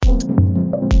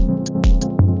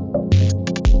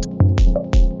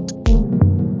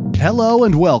Hello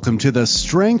and welcome to the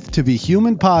Strength to Be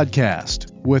Human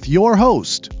podcast with your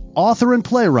host, author and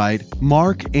playwright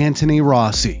Mark Anthony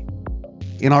Rossi.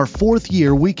 In our fourth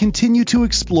year, we continue to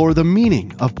explore the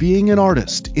meaning of being an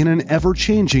artist in an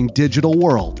ever-changing digital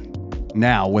world.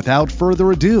 Now, without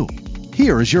further ado,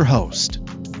 here is your host.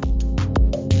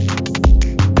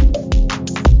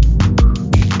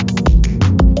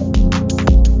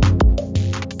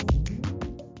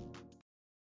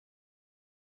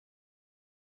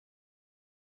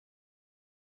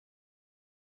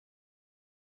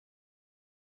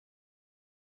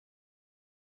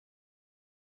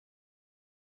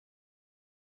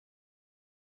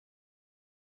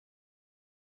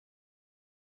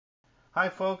 Hi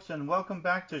folks, and welcome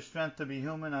back to Strength to Be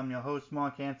Human. I'm your host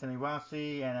Mark Anthony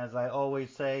Rossi, and as I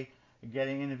always say,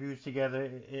 getting interviews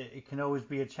together, it can always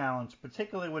be a challenge,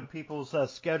 particularly with people's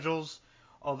schedules,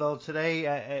 although today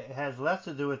it has less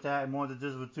to do with that and more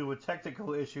to do with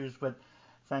technical issues, but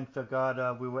thank to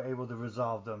God we were able to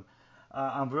resolve them.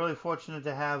 I'm really fortunate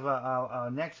to have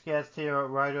our next guest here,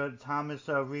 writer Thomas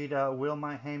Reed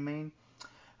Wilmot-Hamane.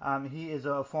 He is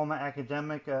a former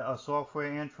academic, a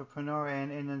software entrepreneur,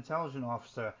 and an intelligence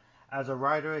officer. As a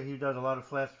writer, he does a lot of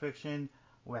flash fiction.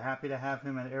 We're happy to have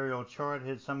him at Ariel Chart.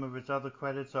 Some of his other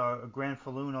credits are Grand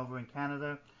Falloon over in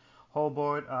Canada,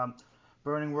 Hobart,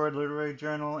 Burning Word Literary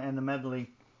Journal, and The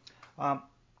Medley.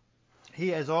 He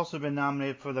has also been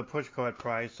nominated for the Pushcart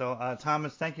Prize. So,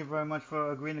 Thomas, thank you very much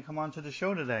for agreeing to come on to the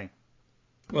show today.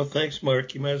 Well, thanks,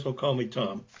 Mark. You might as well call me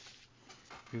Tom.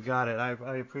 You got it.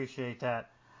 I appreciate that.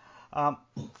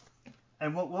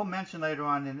 And we'll mention later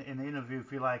on in the interview,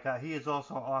 if you like, he is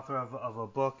also author of a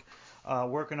book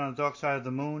working on the dark side of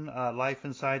the moon, Life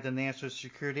Inside the NASA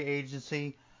Security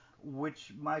Agency,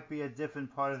 which might be a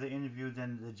different part of the interview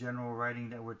than the general writing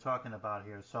that we're talking about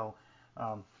here. So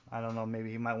I don't know, maybe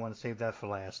you might want to save that for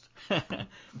last.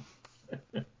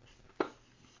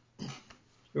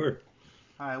 Sure.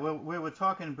 All right, well, we were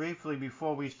talking briefly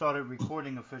before we started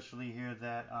recording officially here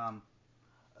that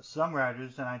some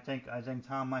writers, and I think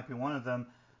Tom might be one of them,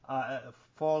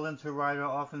 fall into writer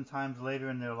oftentimes later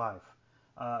in their life.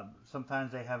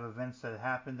 Sometimes they have events that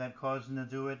happen that cause them to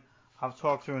do it. I've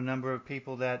talked to a number of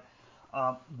people that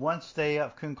once they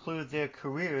have concluded their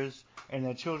careers and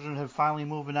their children have finally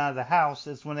moved out of the house,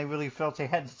 it's when they really felt they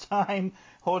had the time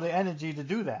or the energy to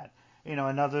do that. You know,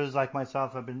 and others like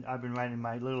myself, I've been writing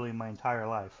literally my entire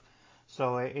life.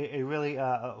 So it really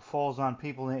falls on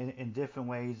people in different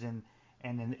ways and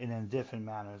in different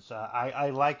manners. I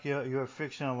like your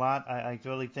fiction a lot. I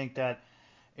really think that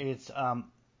it's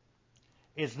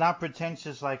not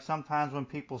pretentious like sometimes when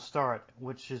people start,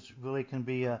 which is really can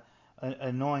be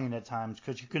annoying at times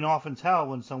because you can often tell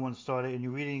when someone started and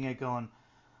you're reading it going,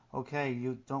 okay,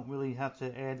 you don't really have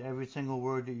to add every single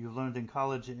word that you learned in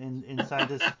college inside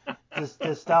this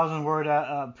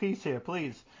 1,000-word piece here,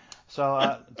 please.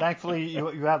 So thankfully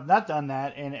you have not done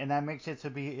that, and that makes it to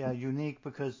be unique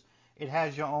because it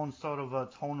has your own sort of a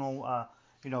tonal,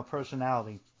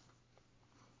 personality.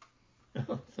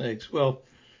 Oh, thanks. Well,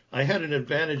 I had an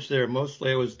advantage there.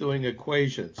 Mostly I was doing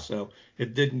equations, so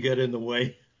it didn't get in the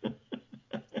way.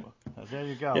 Well, there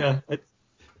you go.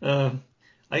 Yeah.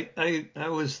 I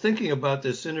was thinking about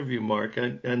this interview, Mark,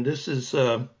 and this is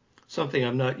something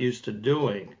I'm not used to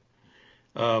doing.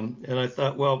 And I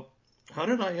thought, well, how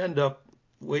did I end up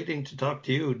waiting to talk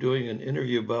to you doing an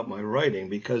interview about my writing?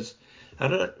 Because how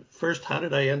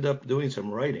did I end up doing some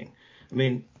writing? I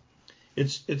mean,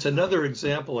 it's another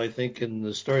example, I think, in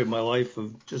the story of my life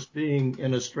of just being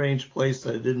in a strange place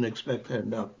that I didn't expect to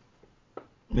end up.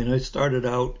 I mean, I started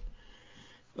out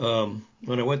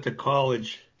when I went to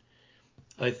college.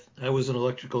 I was an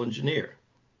electrical engineer,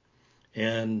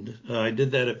 and I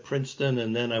did that at Princeton,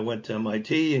 and then I went to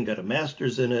MIT and got a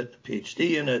master's in it, a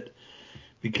PhD in it,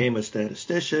 became a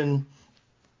statistician.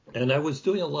 And I was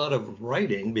doing a lot of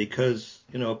writing because,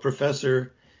 a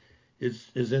professor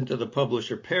is into the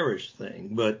publish or perish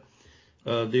thing. But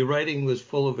the writing was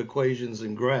full of equations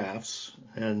and graphs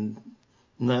and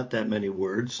not that many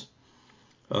words.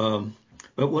 But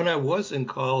when I was in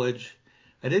college,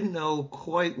 I didn't know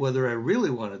quite whether I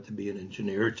really wanted to be an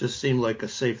engineer. It just seemed like a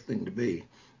safe thing to be.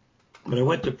 But I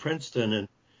went to Princeton, and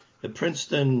at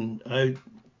Princeton, I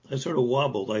sort of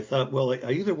wobbled. I thought, well,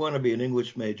 I either want to be an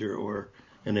English major or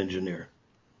an engineer.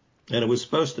 And it was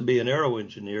supposed to be an aero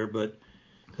engineer, but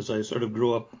because I sort of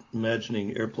grew up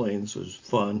imagining airplanes was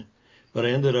fun, but I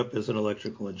ended up as an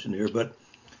electrical engineer. But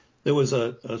there was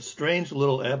a strange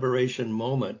little aberration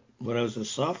moment when I was a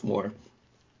sophomore.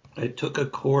 I took a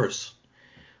course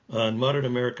on modern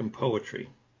American poetry,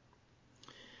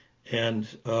 and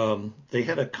they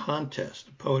had a contest,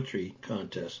 a poetry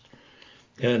contest.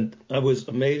 And I was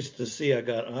amazed to see I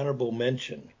got honorable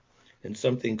mention in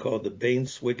something called the Bain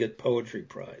Swigert Poetry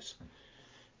Prize.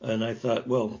 And I thought,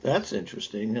 well, that's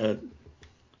interesting.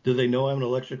 Do they know I'm an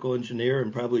electrical engineer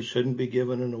and probably shouldn't be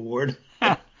given an award?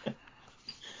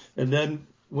 And then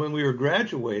when we were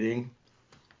graduating,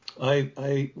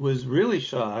 I was really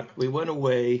shocked. We went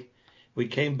away. We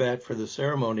came back for the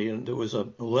ceremony, and there was a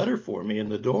letter for me in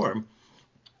the dorm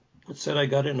that said I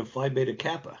got into Phi Beta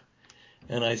Kappa.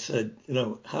 And I said,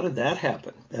 how did that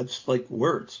happen? That's like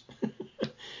words.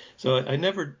 So I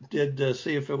never did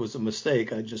see if it was a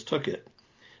mistake. I just took it.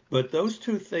 But those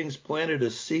two things planted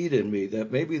a seed in me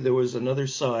that maybe there was another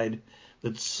side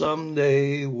that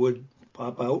someday would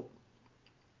pop out.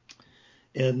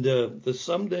 And the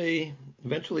someday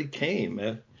eventually came.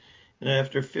 And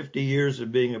after 50 years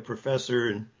of being a professor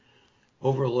and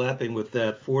overlapping with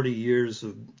that 40 years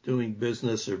of doing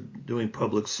business or doing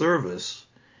public service,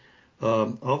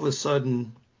 all of a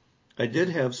sudden I did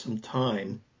have some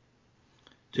time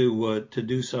to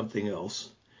do something else.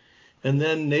 And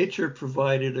then nature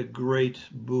provided a great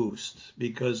boost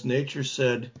because nature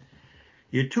said,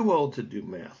 "You're too old to do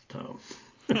math, Tom."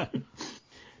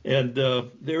 And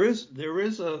there is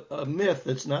a myth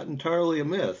that's not entirely a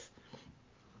myth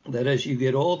that as you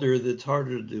get older, it's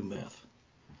harder to do math.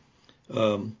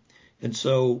 And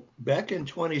so back in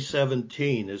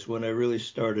 2017 is when I really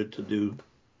started to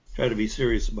try to be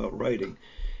serious about writing.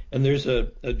 And there's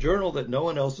a journal that no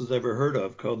one else has ever heard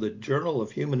of called the Journal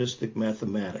of Humanistic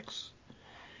Mathematics.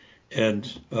 And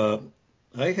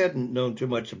I hadn't known too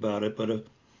much about it, but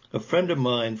a friend of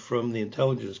mine from the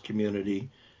intelligence community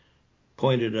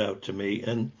pointed it out to me.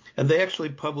 And they actually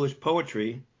publish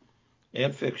poetry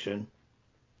and fiction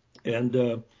and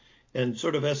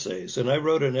sort of essays. And I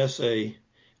wrote an essay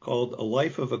called A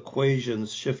Life of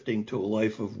Equations Shifting to a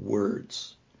Life of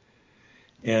Words.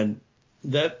 And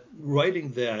that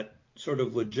writing that sort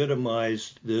of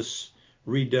legitimized this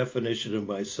redefinition of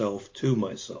myself to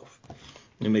myself.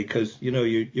 I mean, because,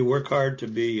 you work hard to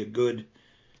be a good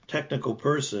technical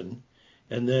person,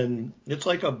 and then it's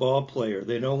like a ball player.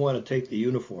 They don't want to take the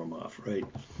uniform off, right?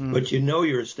 But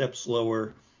you're a step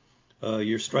slower.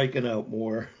 You're striking out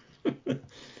more.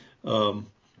 And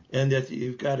that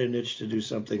you've got an itch to do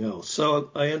something else.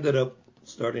 So I ended up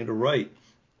starting to write.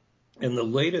 And the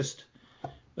latest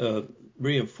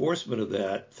reinforcement of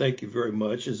that, thank you very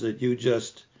much, is that you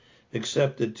just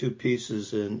accepted 2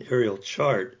 pieces in Ariel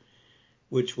Chart,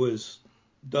 which was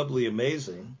doubly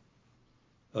amazing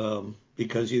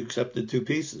because you accepted 2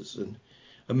 pieces. And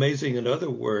amazing in other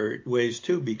ways,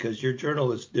 too, because your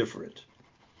journal is different.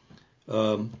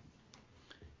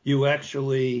 You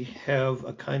actually have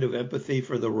a kind of empathy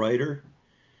for the writer.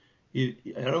 I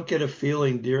don't get a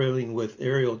feeling dealing with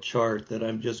Ariel Chart that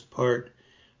I'm just part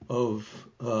of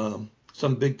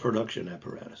some big production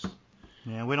apparatus.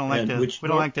 Yeah, we don't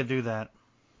like to do that.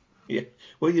 Yeah,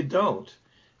 well, you don't,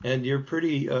 and you're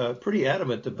pretty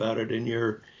adamant about it in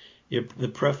the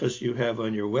preface you have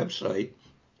on your website,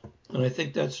 and I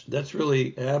think that's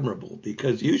really admirable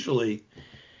because usually,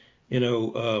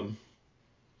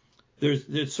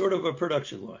 there's sort of a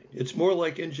production line. It's more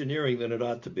like engineering than it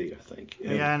ought to be, I think.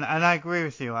 Yeah, and I agree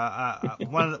with you.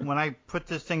 When I put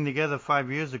this thing together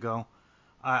 5 years ago,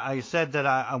 I said that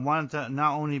I wanted to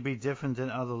not only be different than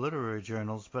other literary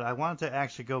journals, but I wanted to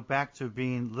actually go back to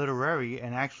being literary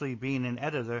and actually being an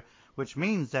editor, which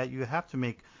means that you have to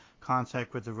make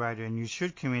contact with the writer and you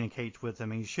should communicate with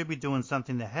them and you should be doing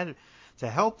something to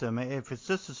help them. If it's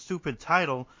just a stupid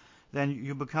title, then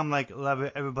you become like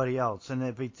everybody else. And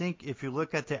if you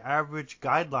look at the average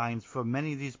guidelines for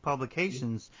many of these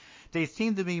publications, they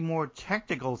seem to be more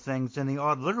technical things than they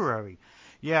are literary.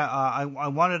 Yeah, I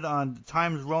wanted on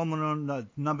Times Roman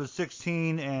number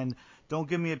 16 and don't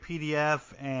give me a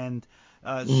PDF and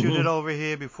shoot it over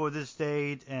here before this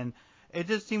date. And it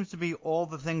just seems to be all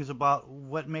the things about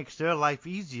what makes their life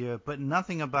easier, but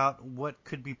nothing about what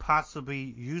could be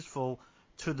possibly useful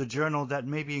to the journal that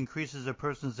maybe increases a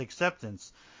person's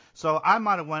acceptance. So I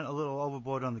might have went a little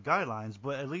overboard on the guidelines,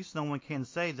 but at least no one can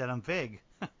say that I'm vague.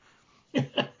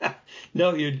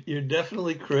 No, you're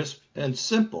definitely crisp and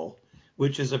simple,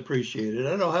 which is appreciated. I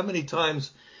don't know how many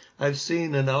times I've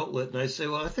seen an outlet and I say,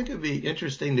 well, I think it'd be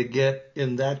interesting to get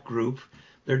in that group.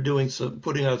 They're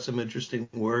putting out some interesting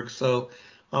work, so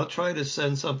I'll try to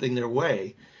send something their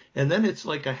way. And then it's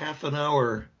like a half an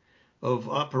hour of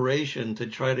operation to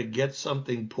try to get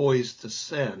something poised to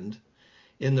send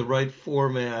in the right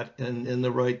format and in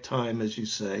the right time, as you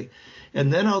say.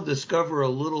 And then I'll discover a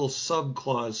little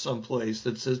subclause someplace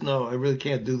that says, no, I really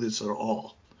can't do this at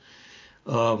all.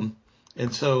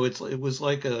 And so it was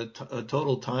like a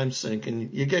total time sink,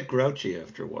 and you get grouchy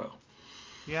after a while.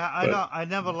 Yeah, I But don't. I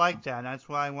never liked that. That's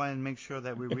why I wanted to make sure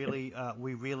that we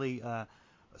really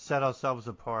set ourselves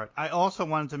apart. I also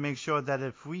wanted to make sure that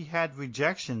if we had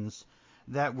rejections,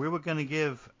 that we were going to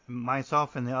give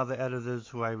myself and the other editors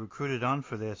who I recruited on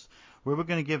for this, we were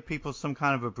going to give people some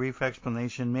kind of a brief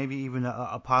explanation, maybe even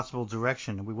a possible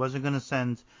direction. We wasn't going to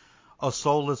send a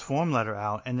soulless form letter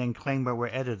out and then claim that we're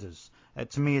editors.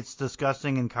 To me, it's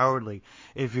disgusting and cowardly.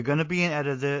 If you're going to be an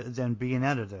editor, then be an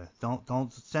editor.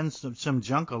 Don't send some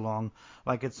junk along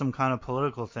like it's some kind of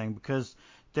political thing, because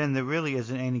then there really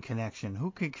isn't any connection.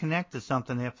 Who can connect to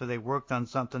something after they worked on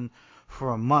something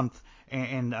for a month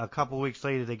and a couple of weeks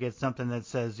later they get something that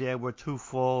says, yeah, we're too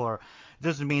full, or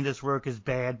doesn't mean this work is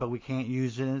bad, but we can't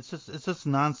use it. And it's just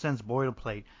nonsense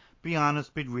boilerplate. Be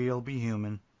honest, be real, be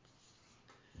human.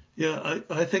 yeah,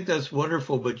 I think that's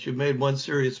wonderful, but you made one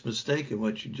serious mistake in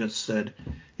what you just said.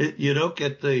 You don't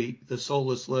get the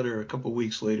soulless letter a couple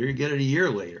weeks later, you get it a year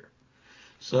later.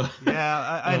 So,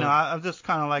 Yeah, I know. uh, I'm just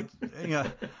kind of like, you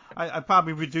know, I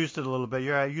probably reduced it a little bit.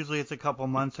 Yeah, usually it's a couple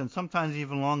months and sometimes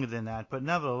even longer than that. But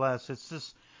nevertheless, it's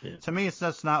just, yeah. to me, it's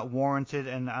just not warranted,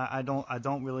 and I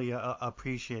don't really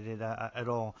appreciate it at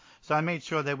all. So I made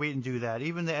sure that we didn't do that.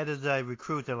 Even the editors I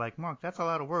recruit, they're like, Mark, that's a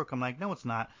lot of work. I'm like, no, it's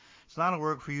not. It's not a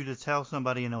work for you to tell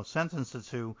somebody in a sentence or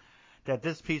two that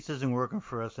this piece isn't working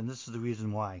for us, and this is the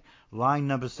reason why. Line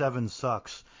number 7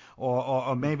 sucks,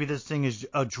 or maybe this thing is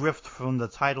adrift from the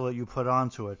title that you put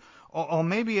onto it, or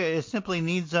maybe it simply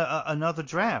needs another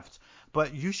draft.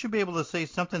 But you should be able to say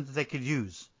something that they could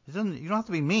use. You don't have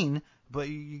to be mean, but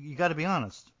you got to be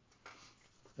honest.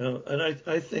 And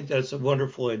I think that's a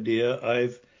wonderful idea.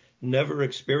 I've never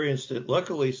experienced it.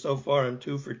 Luckily, so far, I'm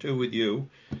 2 for 2 with you.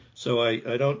 So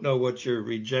I don't know what your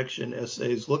rejection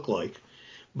essays look like.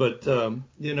 But,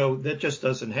 that just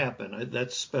doesn't happen.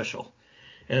 That's special.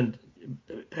 And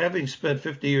having spent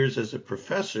 50 years as a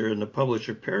professor in the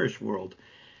publisher parish world,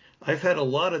 I've had a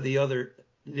lot of the other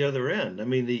end. I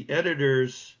mean, the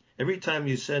editors, every time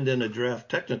you send in a draft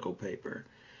technical paper,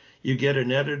 you get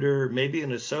an editor, maybe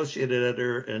an associate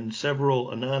editor, and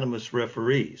several anonymous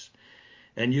referees.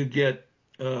 And you get,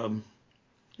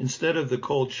 instead of the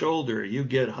cold shoulder, you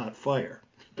get hot fire.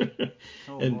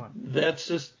 Oh And boy. that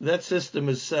system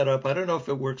is set up. I don't know if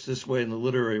it works this way in the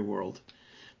literary world,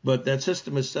 but that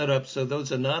system is set up so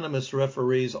those anonymous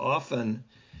referees often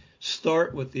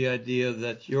start with the idea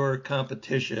that you're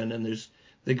competition and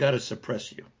they got to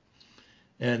suppress you.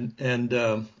 And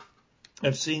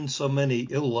I've seen so many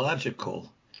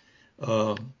illogical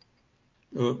uh,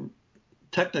 uh,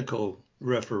 technical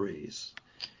referees,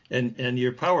 and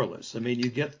you're powerless. I mean, you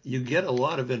get a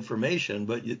lot of information,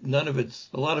 but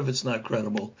a lot of it's not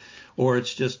credible, or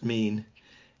it's just mean.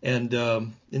 And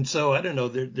so I don't know.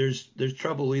 There's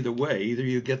trouble either way. Either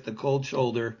you get the cold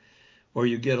shoulder, or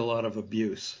you get a lot of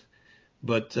abuse.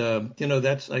 But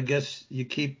that's, I guess, you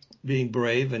keep being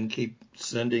brave and keep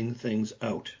sending things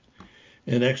out.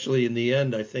 And actually, in the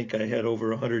end, I think I had over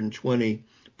 120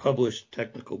 published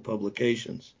technical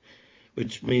publications,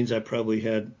 which means I probably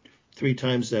had 3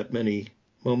 times that many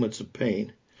moments of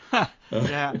pain. Uh,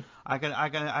 Yeah, I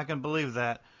can believe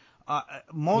that. Uh,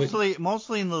 but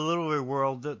mostly in the literary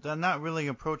world, they're not really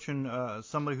approaching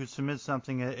somebody who submits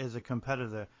something as a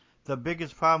competitor. The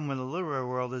biggest problem in the literary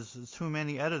world is too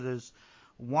many editors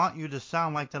want you to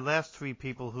sound like the last 3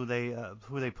 people who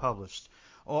they published,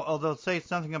 or they'll say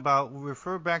something about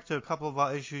refer back to a couple of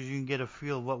our issues, you can get a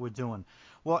feel of what we're doing.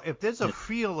 Well, if there's a yeah,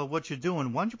 feel of what you're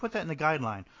doing, why don't you put that in the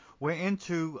guideline? We're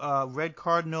into red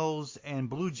cardinals and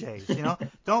blue jays.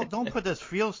 Don't put this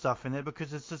feel stuff in it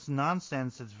because it's just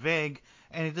nonsense. It's vague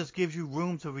and it just gives you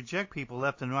room to reject people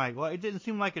left and right. Well, it didn't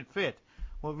seem like it fit.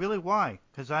 Well, really, why?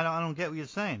 Because I don't get what you're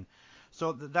saying.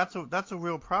 So that's a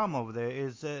real problem over there.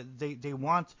 Is they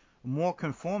want more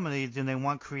conformity than they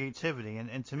want creativity,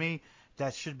 and to me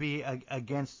that should be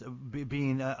against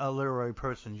being a literary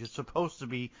person. You're supposed to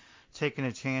be taking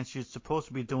a chance. You're supposed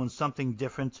to be doing something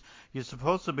different. You're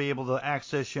supposed to be able to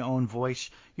access your own voice.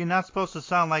 You're not supposed to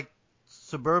sound like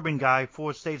suburban guy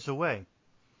 4 states away.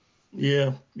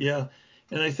 yeah, yeah.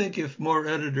 And I think if more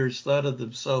editors thought of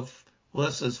themselves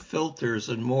less as filters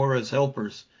and more as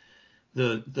helpers,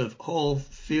 the whole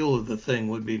feel of the thing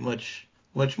would be much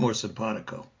more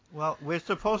simpatico. Well, we're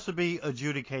supposed to be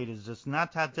adjudicators. It's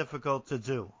not that difficult to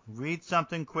do. Read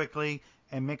something quickly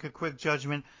and make a quick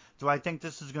judgment. Do I think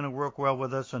this is going to work well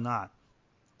with us or not?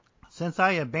 Since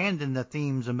I abandoned the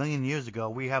themes a million years ago,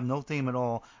 we have no theme at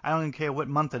all. I don't even care what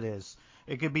month it is.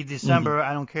 It could be Hmm. December.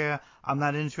 I don't care. I'm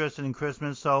not interested in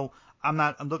Christmas, so I'm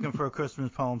looking for a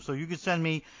Christmas poem. So you could send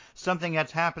me something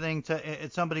that's happening to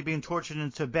somebody being tortured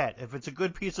in Tibet. If it's a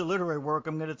good piece of literary work,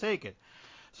 I'm going to take it.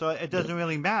 So it doesn't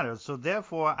really matter. So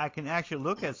therefore, I can actually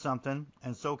look at something,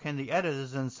 and so can the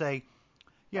editors, and say,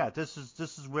 yeah, this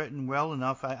is written well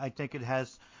enough. I think it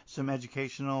has some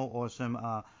educational or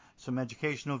some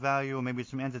educational value, or maybe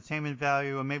some entertainment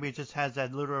value, or maybe it just has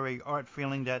that literary art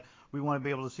feeling that we want to be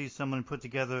able to see someone put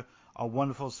together a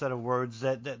wonderful set of words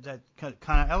that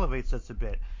kind of elevates us a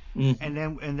bit,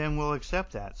 Mm-hmm. and then we'll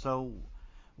accept that. So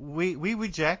we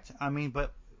reject. I mean,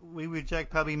 but we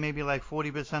reject probably maybe like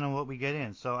 40% of what we get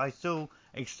in. So I still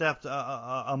accept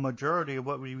a majority of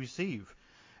what we receive.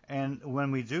 And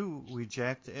when we do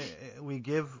reject, we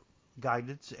give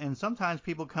guidance, and sometimes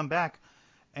people come back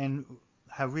and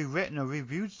have rewritten or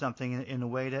reviewed something in a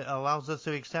way that allows us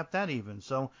to accept that even.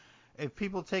 So if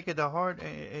people take it to heart,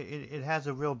 it has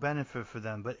a real benefit for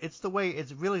them. But it's the way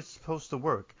it's really supposed to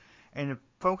work. And if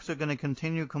folks are going to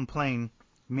continue to complain,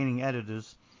 meaning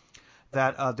editors,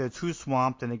 that they're too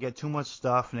swamped and they get too much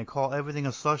stuff and they call everything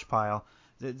a slush pile,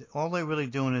 all they're really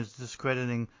doing is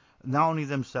discrediting not only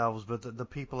themselves but the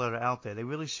people that are out there. They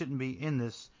really shouldn't be in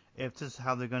this if this is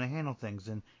how they're going to handle things,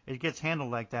 and it gets handled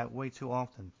like that way too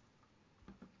often.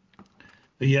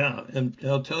 Yeah, and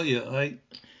I'll tell you,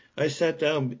 I sat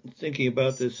down thinking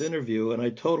about this interview, and I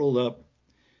totaled up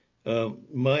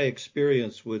my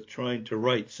experience with trying to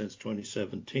write since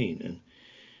 2017.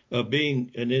 And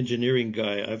being an engineering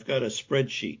guy, I've got a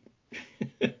spreadsheet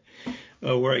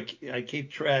where I keep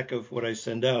track of what I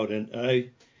send out, and I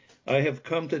have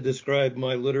come to describe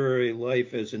my literary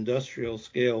life as industrial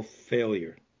scale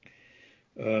failure.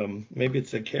 Maybe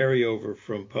it's a carryover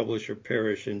from publisher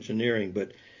parish engineering,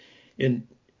 but in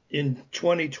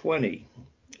 2020,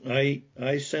 I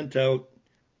sent out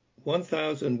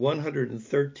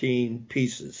 1,113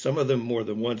 pieces, some of them more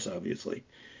than once, obviously.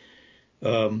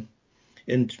 Um,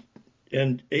 and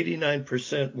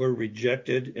 89% were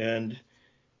rejected, and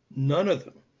none of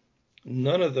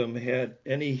them had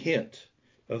any hint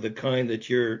of the kind that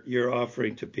you're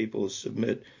offering to people to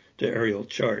submit to Aerial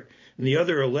Chart. And the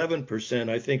other 11%,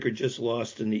 I think, are just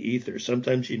lost in the ether.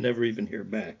 Sometimes you never even hear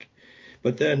back.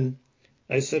 But then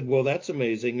I said, well, that's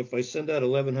amazing. If I send out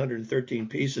 1,113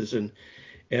 pieces and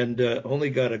only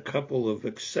got a couple of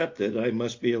accepted, I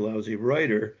must be a lousy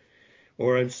writer,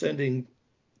 or I'm sending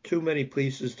too many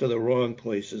pieces to the wrong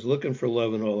places, looking for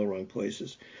love in all the wrong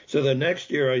places. So the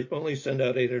next year, I only sent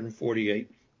out 848.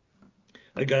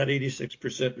 I got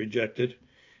 86% rejected,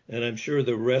 and I'm sure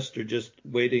the rest are just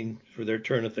waiting for their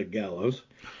turn at the gallows.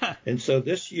 And so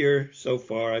this year, so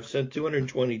far, I've sent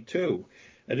 222.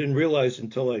 I didn't realize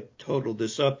until I totaled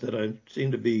this up that I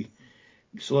seem to be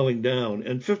slowing down.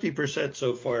 And 50%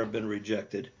 so far have been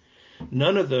rejected.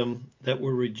 None of them that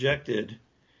were rejected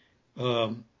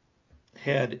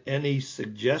had any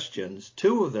suggestions.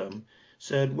 Two of them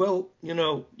said, well,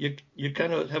 you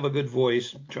kind of have a good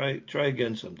voice. Try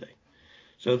again someday.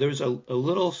 So there's a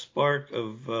little spark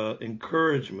of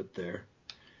encouragement there.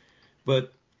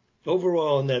 But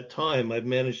overall, in that time, I've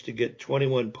managed to get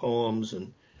 21 poems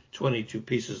and 22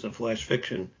 pieces of flash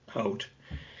fiction out.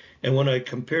 And when I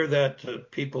compare that to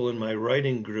people in my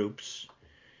writing groups,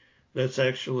 that's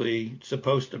actually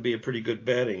supposed to be a pretty good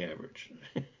batting average.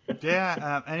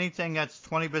 Yeah, anything that's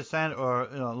 20% or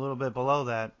a little bit below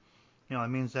that, it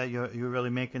means that you're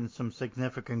really making some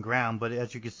significant ground. But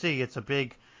as you can see, it's a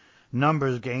big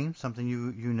numbers game, something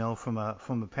you know from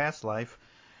a past life,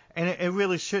 and it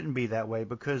really shouldn't be that way,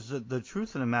 because the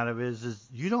truth of the matter is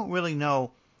you don't really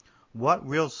know what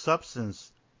real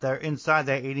substance they're inside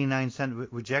that 89%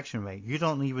 rejection rate. You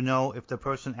don't even know if the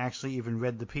person actually even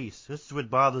read the piece. This is what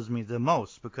bothers me the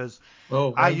most, because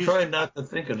Oh, I I'm used trying not to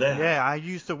think of that. yeah, I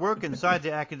used to work inside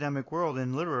the academic world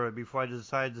in literary before I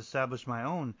decided to establish my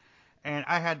own, and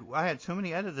I had too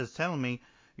many editors telling me,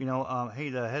 hey,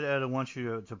 the head editor wants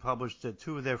you to publish to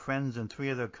two of their friends and three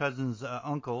of their cousins'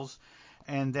 uncles.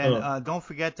 And then Oh, don't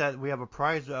forget that we have a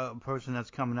prize person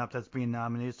that's coming up that's being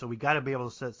nominated, so we got to be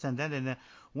able to send that in.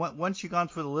 Once you've gone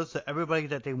through the list of everybody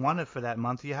that they wanted for that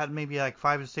month, you had maybe like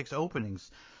 5 or 6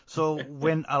 openings. So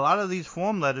when a lot of these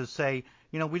form letters say,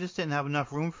 we just didn't have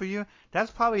enough room for you, that's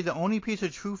probably the only piece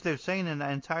of truth they're saying in the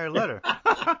entire letter.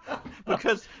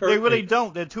 Because they hurt really me.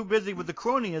 don't. They're too busy with the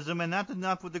cronyism and not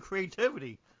enough with the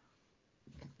creativity.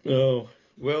 Oh,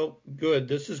 well, good.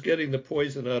 This is getting the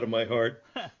poison out of my heart.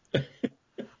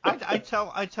 I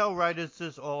tell writers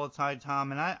this all the time,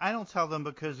 Tom, and I don't tell them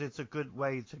because it's a good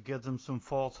way to give them some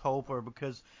false hope, or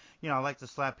because I like to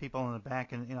slap people on the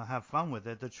back and have fun with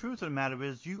it. The truth of the matter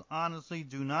is, you honestly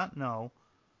do not know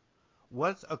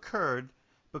what's occurred,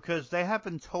 because they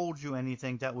haven't told you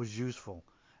anything that was useful,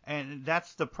 and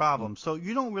that's the problem. So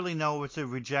you don't really know it's a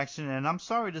rejection, and I'm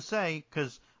sorry to say,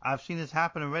 because I've seen this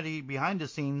happen already behind the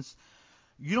scenes.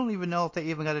 you don't even know if they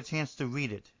even got a chance to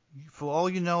read it. For all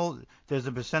you know, there's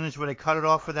a percentage where they cut it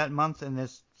off for that month and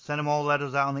just send them all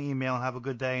letters out in the email and have a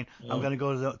good day. And I'm going to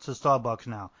go to Starbucks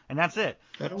now, and that's it.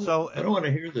 I don't want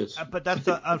to hear this. But that's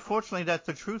unfortunately that's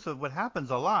the truth of what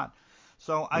happens a lot.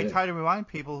 So I try to remind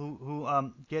people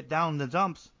who get down in the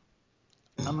dumps.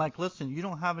 I'm like, listen, you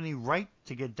don't have any right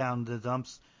to get down in the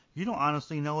dumps. You don't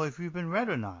honestly know if you've been read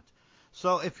or not.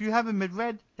 So if you haven't been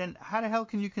read, then how the hell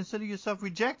can you consider yourself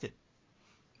rejected?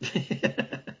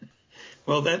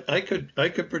 Well, that I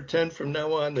could pretend from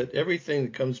now on that everything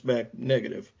that comes back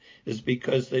negative is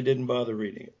because they didn't bother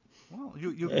reading it. Well,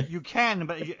 you can,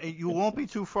 but you won't be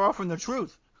too far from the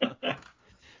truth.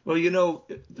 Well, you know,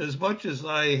 as much as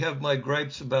I have my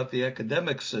gripes about the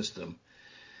academic system,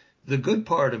 the good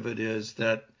part of it is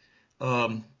that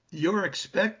you're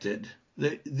expected.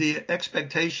 The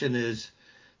expectation is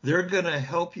they're going to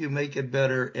help you make it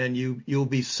better, and you'll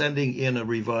be sending in a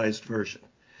revised version.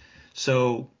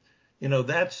 So, you know,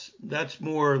 that's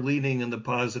more leaning in the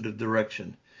positive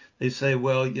direction. They say,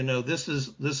 well, you know, this is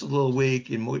a little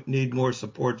weak. You need more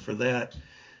support for that.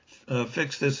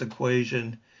 Fix this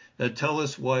equation. Tell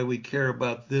us why we care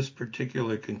about this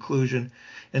particular conclusion.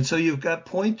 And so you've got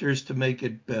pointers to make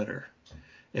it better.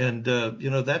 And,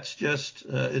 you know, that's just,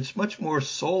 it's much more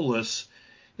soulless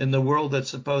in the world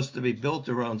that's supposed to be built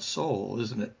around soul,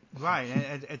 isn't it? Right,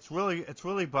 and it's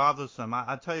really bothersome.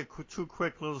 I'll tell you two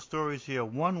quick little stories here.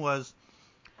 One was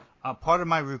part of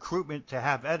my recruitment to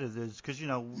have editors, because you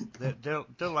know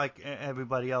they're like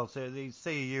everybody else. They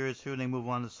stay a year or two and they move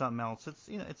on to something else. It's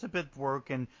it's a bit of work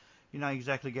and you're not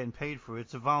exactly getting paid for it.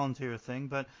 It's a volunteer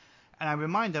thing, and I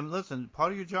remind them, listen,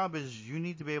 part of your job is you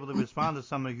need to be able to respond to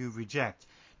somebody you reject.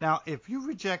 Now, if you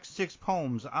reject 6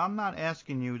 poems, I'm not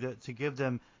asking you to give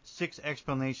them 6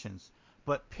 explanations,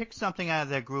 but pick something out of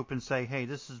that group and say, hey,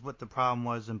 this is what the problem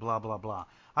was and blah, blah, blah.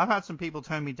 I've had some people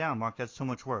turn me down, Mark, that's too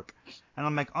much work. And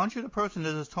I'm like, aren't you the person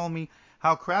that has told me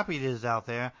how crappy it is out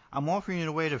there? I'm offering you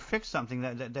a way to fix something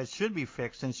that should be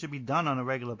fixed and should be done on a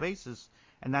regular basis,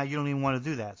 and now you don't even want to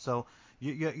do that. So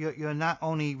you're not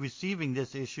only receiving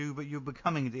this issue, but you're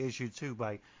becoming the issue too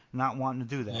by not wanting to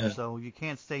do that. Yeah. So you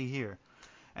can't stay here.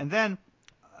 And then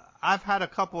I've had a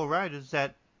couple of writers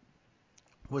that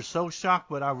were so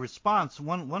shocked with our response.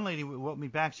 One lady wrote me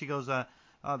back. She goes, "The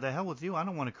hell with you! I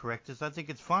don't want to correct this. I think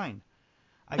it's fine."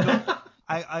 I go,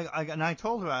 and I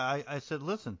told her, I said,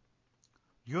 listen,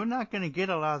 you're not going to get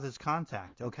a lot of this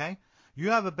contact, okay?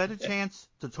 You have a better chance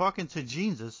to talking to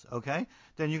Jesus, okay,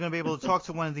 than you're going to be able to talk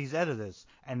to one of these editors.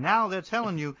 And now they're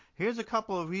telling you, here's a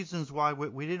couple of reasons why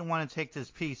we didn't want to take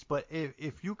this piece, but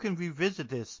if you can revisit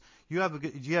this, you ever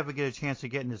get a chance of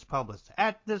getting this published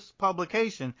at this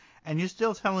publication, and you're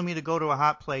still telling me to go to a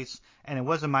hot place, and it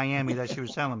wasn't Miami that she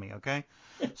was telling me, okay?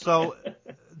 So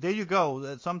there you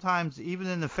go. Sometimes even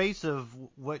in the face of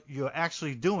what you're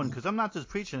actually doing, because I'm not just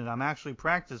preaching it, I'm actually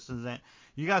practicing it.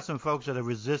 You got some folks that are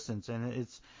resistant, and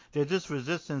they're just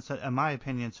resistant, in my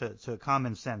opinion, to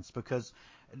common sense because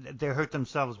they hurt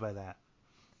themselves by that.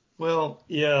 Well,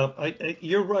 yeah,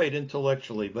 you're right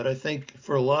intellectually, but I think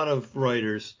for a lot of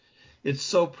writers, it's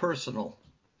so personal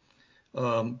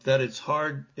that it's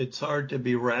hard to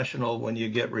be rational when you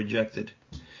get rejected.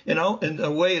 You know, in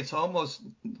a way, it's almost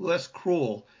less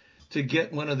cruel to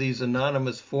get one of these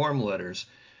anonymous form letters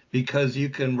because you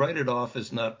can write it off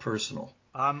as not personal.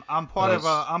 I'm part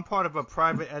of a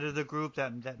private editor group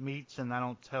that meets, and I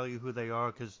don't tell you who they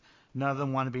are because none of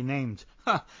them want to be named.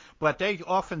 But they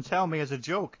often tell me as a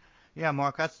joke, yeah,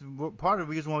 Mark, that's part of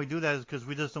the reason why we do that is because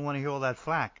we just don't want to hear all that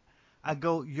flack. I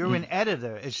go, you're an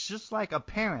editor. It's just like a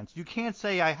parent. You can't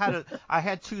say I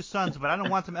had 2 sons, but I don't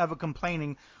want them ever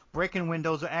complaining, breaking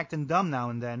windows, or acting dumb now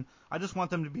and then. I just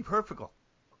want them to be perfect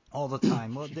all the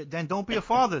time. Well, then don't be a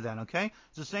father then, okay?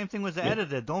 It's the same thing with the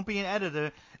editor. Don't be an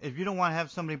editor if you don't want to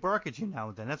have somebody bark at you now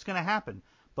and then. That's going to happen.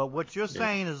 But what you're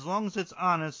saying, as long as it's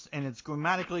honest and it's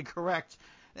grammatically correct,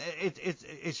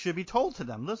 it should be told to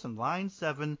them. Listen, line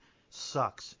 7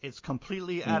 sucks. It's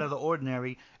completely out of the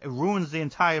ordinary. It ruins the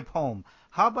entire poem.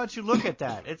 How about you look at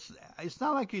that? It's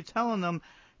not like you're telling them,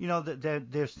 you know,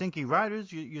 that they're stinky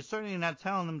writers. You're certainly not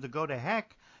telling them to go to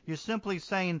heck. You're simply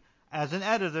saying, as an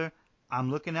editor, I'm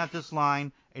looking at this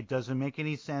line. It doesn't make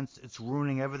any sense. It's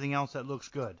ruining everything else that looks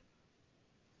good.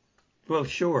 Well,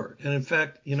 sure. And in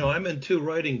fact, you know, I'm in 2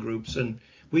 writing groups, and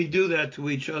we do that to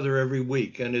each other every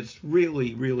week, and it's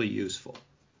really, really useful.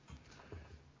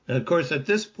 And of course, at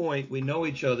this point, we know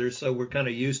each other, so we're kind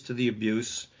of used to the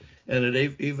abuse, and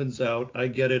it evens out. I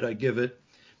get it, I give it.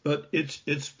 But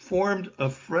it's formed a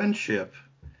friendship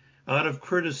out of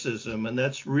criticism, and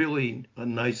that's really a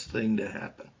nice thing to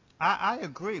happen. I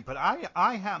agree, but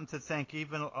I happen to think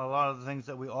even a lot of the things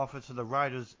that we offer to the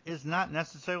writers is not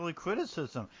necessarily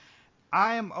criticism.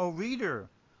 I am a reader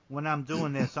when I'm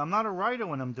doing this. I'm not a writer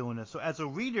when I'm doing this. So as a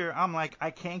reader, I'm like, I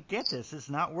can't get this. It's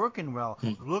not working well.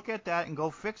 Look at that and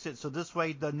go fix it. So this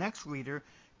way, the next reader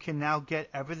can now get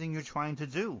everything you're trying to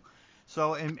do.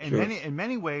 So Sure. in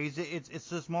many ways, it's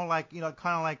just more like kind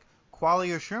of like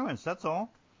quality assurance. That's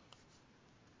all.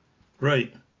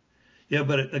 Right. Yeah,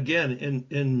 but again,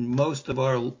 in most of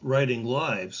our writing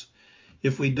lives,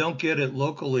 if we don't get it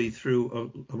locally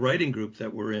through a writing group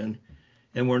that we're in,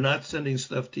 and we're not sending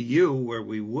stuff to you where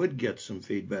we would get some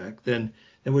feedback, then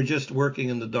we're just working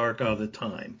in the dark all the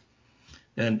time.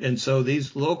 And so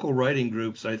these local writing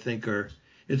groups, I think,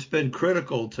 it's been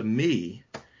critical to me.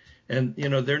 And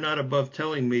they're not above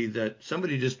telling me that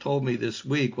somebody just told me this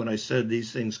week when I said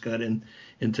these things got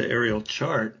into Arial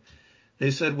Chart. They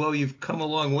said, "Well, you've come a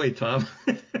long way, Tom."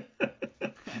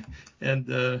 And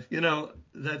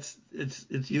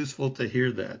it's useful to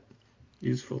hear that.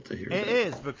 Useful to hear It that.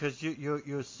 is because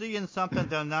you're seeing something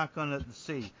they're not going to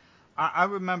see. I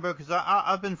remember because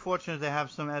I've been fortunate to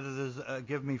have some editors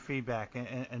give me feedback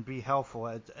and be helpful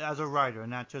as a writer,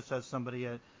 not just as somebody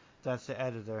that's the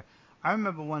editor. I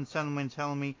remember one gentleman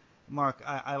telling me, Mark,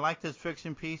 I like this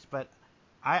fiction piece, but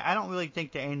I don't really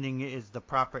think the ending is the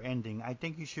proper ending. I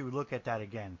think you should look at that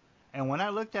again. And when I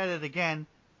looked at it again,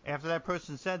 after that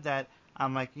person said that,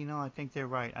 I'm like, I think they're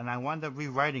right. And I wound up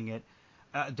rewriting it.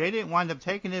 They didn't wind up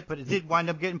taking it, but it did wind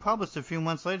up getting published a few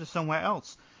months later somewhere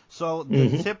else. So the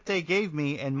Hmm. tip they gave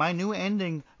me and my new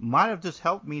ending might have just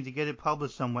helped me to get it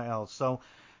published somewhere else. So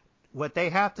what they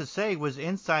have to say was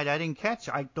insight I didn't catch.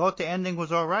 I thought the ending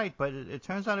was all right, but it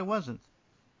turns out it wasn't.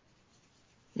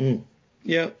 Mm.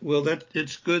 Yeah, well,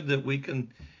 it's good that we can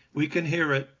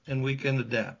hear it and we can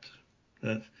adapt.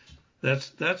 That,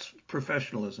 that's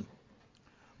professionalism,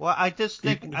 Well, even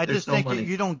if I there's just no think money.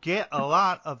 you don't get a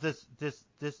lot of this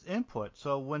input.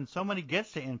 So when somebody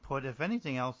gets the input, if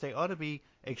anything else, they ought to be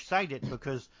excited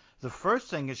because the first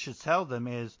thing it should tell them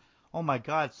is, "Oh my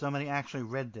God, somebody actually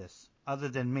read this, other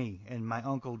than me and my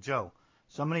Uncle Joe.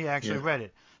 Somebody actually Yeah. read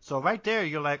it." So right there,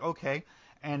 you're like, okay.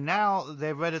 And now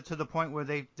they've read it to the point where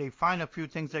they find a few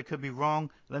things that could be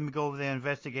wrong. Let me go over there,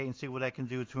 investigate, and see what I can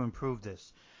do to improve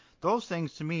this. Those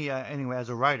things to me, anyway, as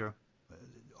a writer,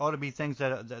 ought to be things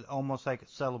that almost like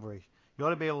celebrate. You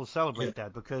ought to be able to Yeah. celebrate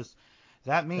that because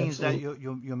that means that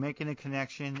Absolutely. you're making a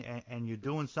connection and you're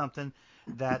doing something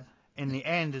that in the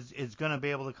end is going to be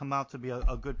able to come out to be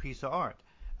a good piece of art.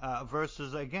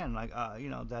 Versus again, like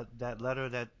that letter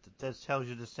that tells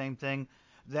you the same thing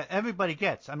that everybody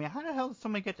gets. I mean, how the hell does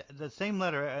somebody get the same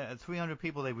letter? 300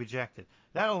 people they rejected.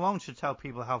 That alone should tell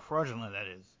people how fraudulent that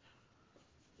is.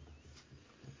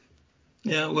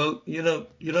 Yeah. Well, you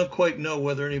don't quite know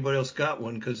whether anybody else got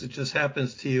one because it just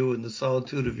happens to you in the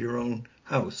solitude of your own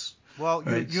house, Well,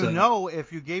 right? you So, know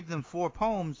if you gave them four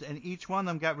poems and each one of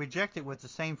them got rejected with the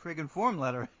same friggin' form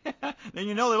letter, then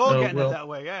you know they're all oh getting it well, that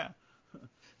way. Yeah.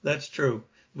 that's true.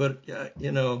 But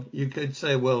you could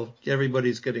say, well,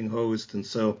 everybody's getting hosed, and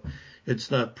so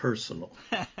it's not personal.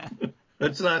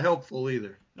 It's not helpful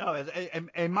either. No,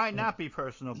 it might not be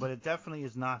personal, but it definitely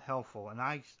is not helpful. And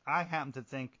I happen to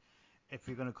think if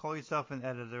you're going to call yourself an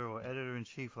editor or editor in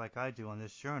chief like I do on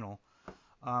this journal,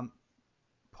 um,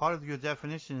 part of your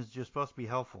definition is you're supposed to be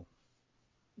helpful.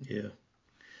 Yeah.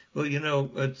 Well,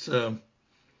 it's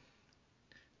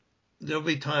there'll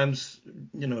be times,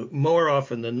 more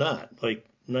often than not, like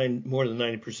more than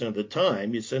 90% of the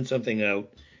time, you send something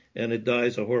out and it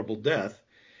dies a horrible death,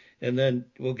 and then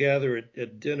we'll gather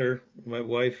at dinner, my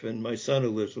wife and my son who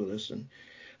lives with us, and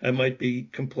I might be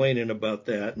complaining about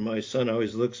that, and my son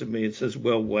always looks at me and says,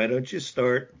 "Well, why don't you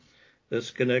start the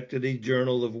Schenectady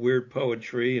Journal of Weird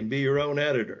Poetry and be your own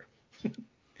editor?"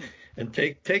 And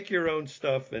take your own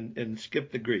stuff and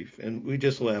skip the grief. And we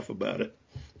just laugh about it.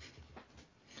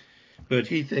 But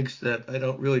he thinks that I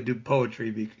don't really do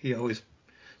poetry. He always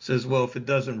says, well, if it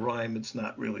doesn't rhyme, it's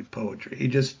not really poetry.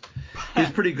 He's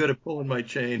pretty good at pulling my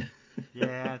chain.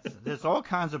 Yeah, there's all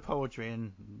kinds of poetry,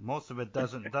 and most of it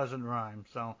doesn't rhyme.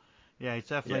 So, yeah,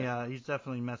 Yeah. he's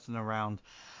definitely messing around.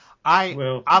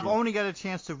 Well, I've yeah. only got a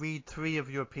chance to read three of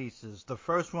your pieces. The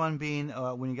first one being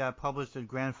when you got published at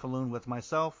Grand Falloon with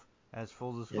myself, as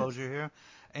full Yes. disclosure here,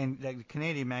 and the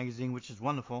Canadian magazine, which is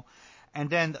wonderful. And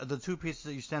then the two pieces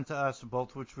that you sent to us,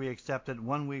 both which we accepted.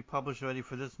 One we published already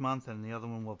for this month, and the other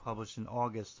one will publish in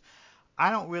August. I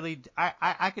don't really.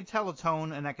 I could tell a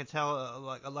tone and I could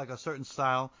tell like a certain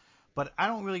style, but I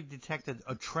don't really detect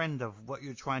a trend of what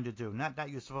you're trying to do. Not that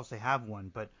you're supposed to have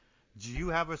one, but do you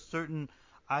have a certain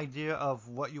idea of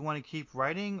what you want to keep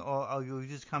writing, or are you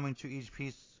just coming to each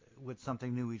piece with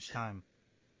something new each time?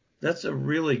 That's a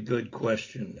really good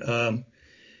question.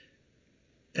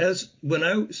 As when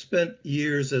I spent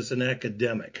years as an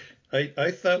academic,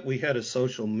 I thought we had a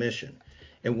social mission.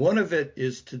 And one of it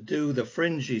is to do the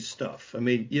fringy stuff. I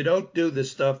mean, you don't do the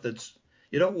stuff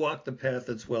you don't walk the path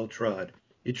that's well trod.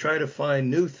 You try to find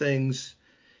new things.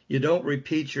 You don't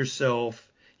repeat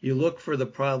yourself. You look for the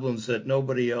problems that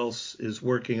nobody else is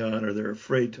working on or they're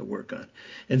afraid to work on.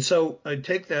 And so I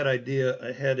take that idea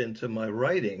ahead into my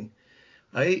writing.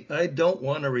 I don't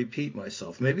want to repeat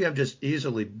myself. Maybe I'm just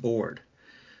easily bored.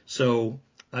 So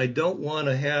I don't want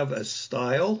to have a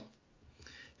style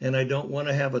and I don't want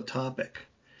to have a topic.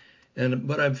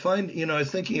 But I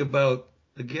was thinking about,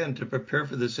 again, to prepare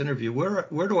for this interview,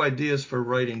 where do ideas for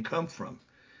writing come from?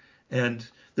 And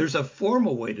there's a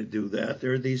formal way to do that.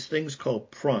 There are these things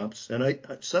called prompts, and I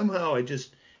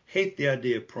just hate the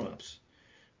idea of prompts.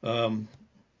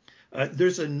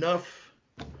 There's enough.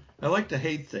 I like to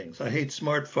hate things. I hate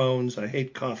smartphones. I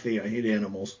hate coffee. I hate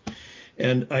animals.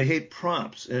 And I hate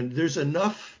prompts. And there's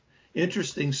enough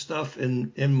interesting stuff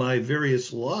in my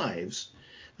various lives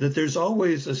that there's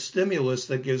always a stimulus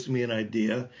that gives me an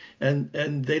idea, and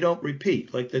they don't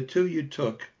repeat. Like the two you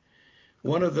took,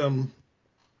 one of them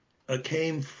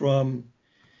came from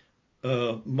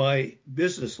my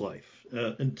business life.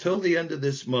 Until the end of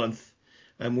this month,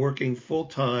 I'm working full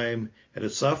time at a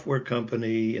software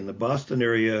company in the Boston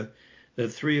area that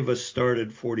three of us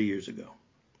started 40 years ago.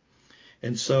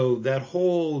 And so that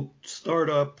whole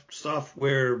startup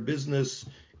software business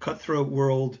cutthroat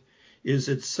world is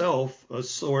itself a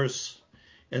source,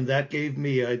 and that gave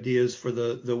me ideas for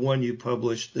the one you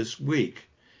published this week.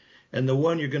 And the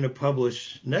one you're going to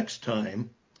publish next time,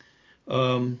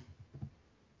 no,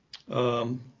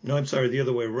 I'm sorry, the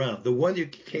other way around. The one you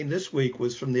came this week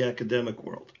was from the academic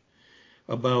world.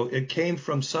 It came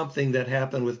from something that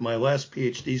happened with my last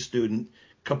PhD student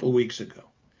a couple of weeks ago.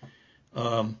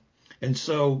 And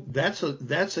so that's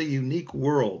a unique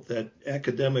world, that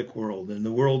academic world, and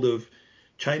the world of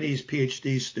Chinese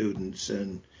PhD students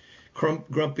and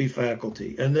grumpy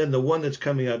faculty. And then the one that's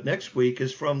coming out next week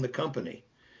is from the company.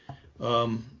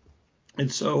 And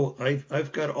so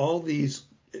I've got all these,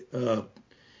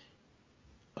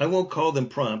 I won't call them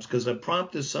prompts, because a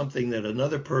prompt is something that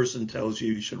another person tells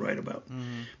you should write about.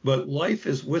 Mm-hmm. But life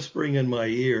is whispering in my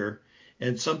ear,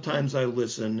 and sometimes I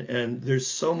listen, and there's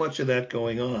so much of that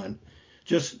going on.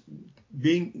 Just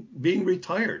being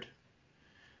retired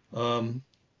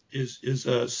is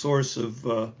a source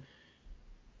of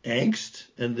angst,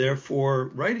 and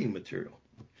therefore writing material.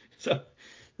 So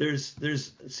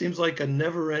there's seems like a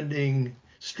never-ending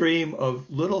stream of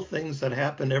little things that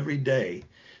happen every day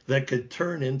that could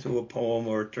turn into a poem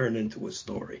or turn into a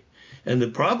story. And the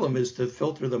problem is to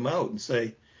filter them out and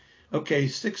say, okay,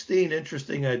 16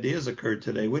 interesting ideas occurred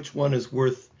today. Which one is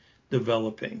worth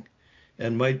developing?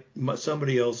 And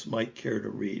somebody else might care to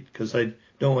read, because I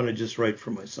don't want to just write for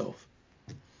myself.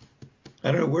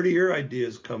 I don't know, where do your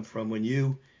ideas come from when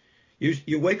you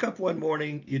wake up one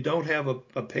morning, you don't have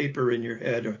a paper in your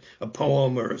head or a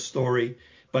poem or a story.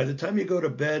 By the time you go to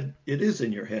bed, it is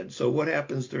in your head. So what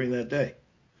happens during that day?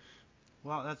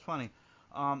 Well, that's funny.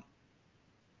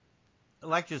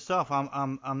 Like yourself,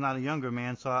 I'm not a younger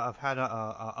man, so I've had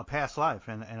a past life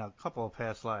and a couple of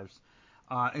past lives,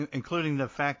 including the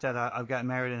fact that I've gotten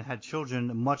married and had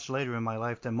children much later in my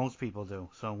life than most people do.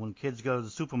 So when kids go to the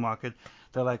supermarket,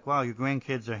 they're like, "Wow, your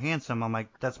grandkids are handsome." I'm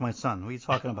like, "That's my son. What are you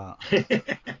talking about?"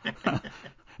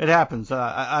 It happens.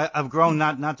 I've grown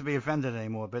not to be offended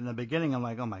anymore, but in the beginning, I'm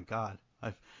like, "Oh my God,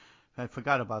 I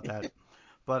forgot about that."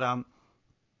 But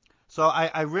so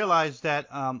I realized that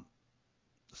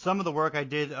some of the work I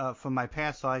did from my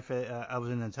past life, I was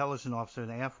an intelligence officer in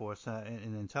the Air Force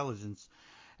in intelligence,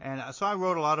 and so I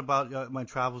wrote a lot about my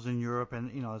travels in Europe,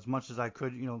 and as much as I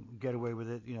could, get away with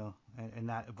it, and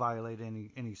not violate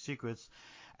any secrets.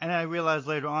 And I realized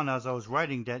later on as I was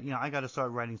writing that I got to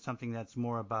start writing something that's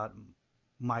more about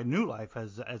my new life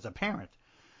as a parent,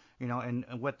 and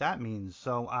what that means.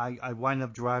 So I wind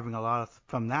up deriving a lot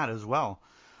from that as well.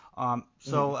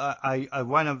 So I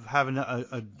wind up having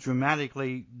a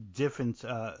dramatically different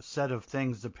set of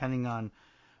things depending on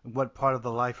what part of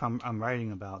the life I'm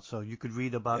writing about. So you could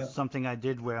read about something I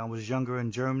did where I was younger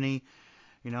in Germany,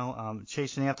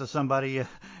 chasing after somebody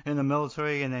in the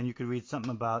military, and then you could read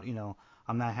something about,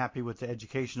 I'm not happy with the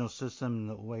educational system and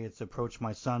the way it's approached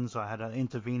my son, so I had to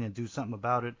intervene and do something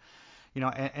about it,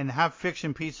 and have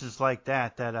fiction pieces like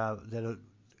that are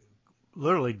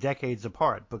literally decades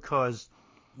apart, because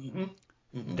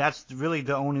that's really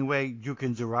the only way you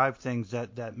can derive things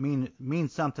that mean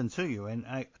something to you.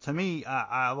 And to me,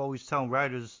 I've always tell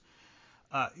writers,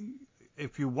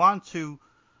 if you want to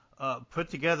put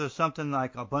together something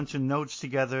like a bunch of notes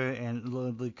together and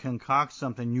literally concoct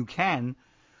something, you can,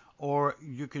 or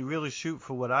you can really shoot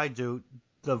for what I do,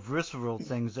 the visceral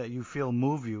things that you feel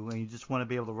move you, and you just want to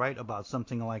be able to write about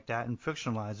something like that and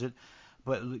fictionalize it,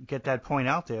 but get that point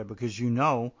out there because you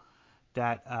know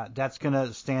that that's going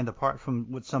to stand apart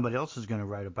from what somebody else is going to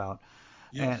write about.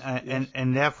 Yes,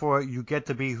 And therefore you get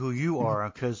to be who you are,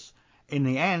 because in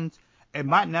the end, it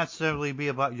might not necessarily be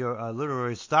about your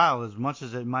literary style as much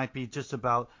as it might be just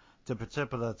about the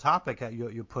particular topic that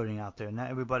you're putting out there. Not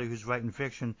everybody who's writing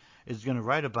fiction is going to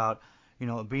write about,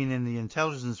 being in the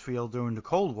intelligence field during the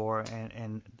Cold War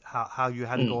and how you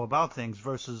had to go about things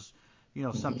versus,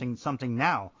 something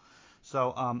now.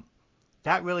 So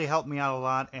that really helped me out a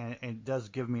lot, and it does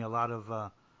give me a lot of,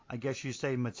 I guess you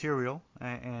say, material,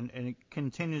 and it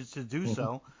continues to do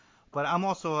so. But I'm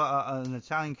also an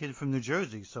Italian kid from New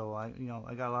Jersey, so I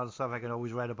got a lot of stuff I can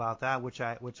always write about that, which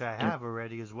I have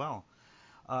already as well.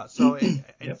 So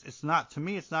it's not, to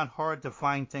me, it's not hard to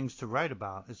find things to write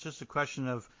about. It's just a question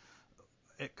of,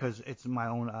 because it's my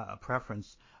own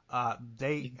preference.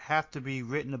 They have to be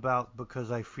written about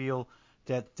because I feel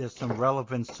that there's some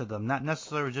relevance to them, not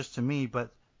necessarily just to me,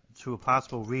 but to a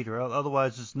possible reader.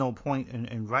 Otherwise, there's no point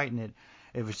in writing it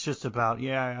if it's just about,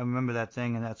 yeah, I remember that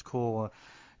thing and that's cool, or,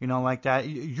 like that.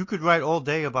 You could write all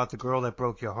day about the girl that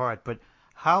broke your heart, but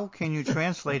how can you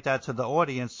translate that to the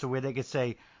audience to where they could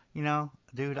say,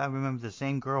 dude, I remember the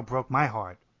same girl broke my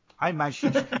heart.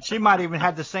 She might even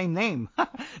have the same name.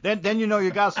 then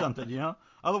you got something.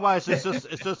 Otherwise, it's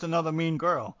just another mean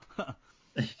girl.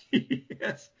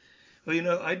 Yes.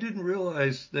 Well, I didn't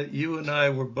realize that you and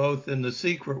I were both in the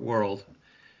secret world,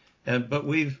 but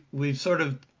we've sort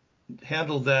of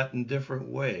handled that in different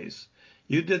ways.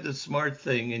 You did the smart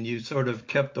thing, and you sort of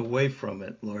kept away from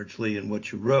it largely in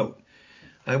what you wrote.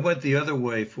 I went the other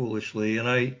way foolishly, and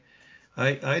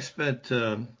I spent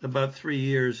about 3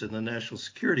 years in the National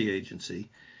Security Agency,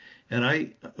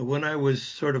 and when I was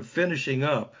sort of finishing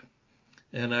up,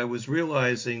 and I was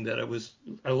realizing that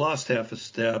I lost half a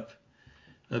step.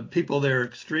 People there are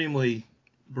extremely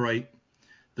bright.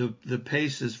 The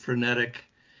pace is frenetic,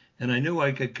 and I knew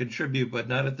I could contribute, but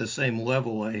not at the same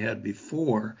level I had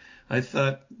before. I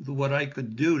thought what I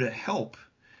could do to help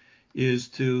is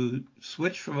to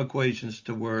switch from equations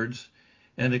to words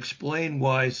and explain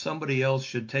why somebody else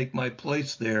should take my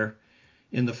place there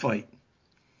in the fight.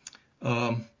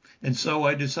 And so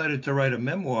I decided to write a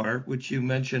memoir, which you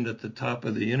mentioned at the top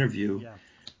of the interview.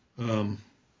 Yeah.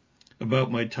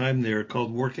 About my time there,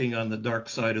 called Working on the Dark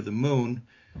Side of the Moon.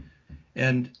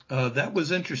 And that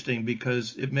was interesting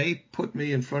because it may put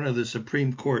me in front of the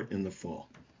Supreme Court in the fall,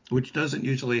 which doesn't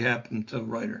usually happen to a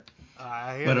writer.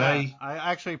 I hear that.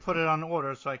 I actually put it on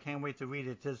order, so I can't wait to read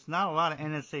it. There's not a lot of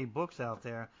NSA books out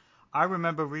there. I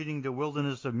remember reading The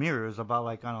Wilderness of Mirrors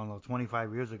about,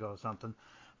 25 years ago or something.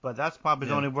 But that's probably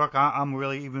the only work I'm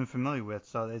really even familiar with.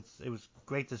 So it was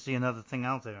great to see another thing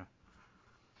out there.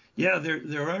 Yeah,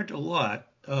 there aren't a lot.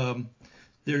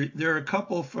 There are a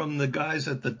couple from the guys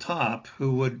at the top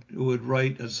who would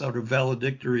write a sort of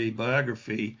valedictory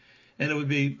biography, and it would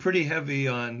be pretty heavy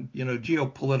on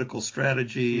geopolitical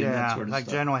strategy and that sort of like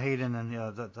stuff. General Hayden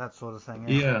and that sort of thing.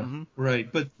 Yeah, right.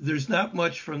 But there's not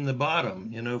much from the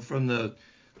bottom, from the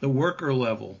worker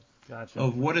level. Gotcha.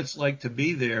 Of what it's like to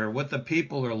be there, what the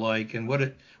people are like, and what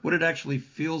it actually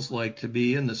feels like to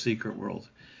be in the secret world.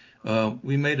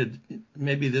 We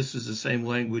maybe this is the same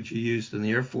language you used in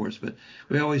the Air Force, but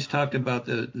we always talked about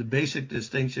the basic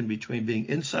distinction between being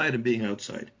inside and being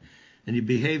outside. And you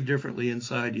behave differently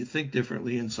inside, you think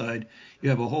differently inside, you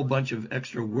have a whole bunch of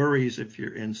extra worries if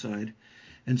you're inside.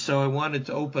 And so I wanted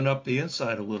to open up the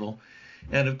inside a little.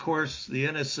 And of course, the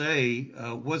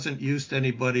NSA wasn't used to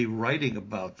anybody writing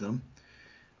about them.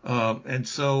 And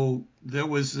so there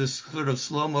was this sort of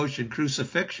slow motion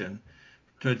crucifixion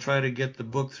to try to get the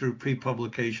book through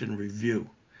pre-publication review.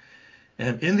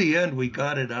 And in the end, we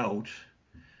got it out.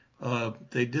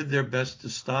 They did their best to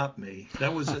stop me.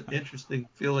 That was an interesting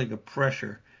feeling of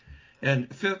pressure. And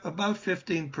about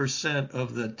 15%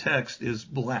 of the text is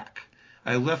black.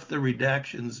 I left the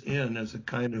redactions in as a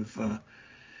kind of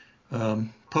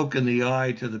poke in the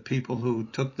eye to the people who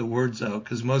took the words out,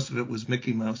 because most of it was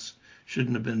Mickey Mouse,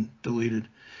 shouldn't have been deleted.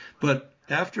 But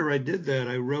after I did that,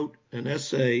 I wrote an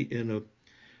essay in a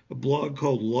blog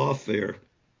called Lawfare,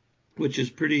 which is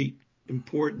pretty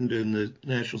important in the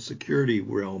national security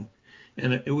realm.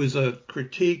 And it was a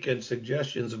critique and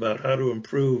suggestions about how to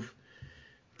improve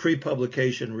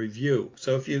pre-publication review.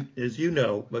 So if you, as you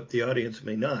know, but the audience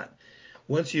may not,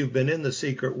 once you've been in the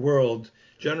secret world,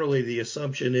 generally the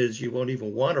assumption is you won't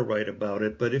even want to write about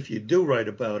it. But if you do write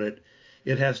about it,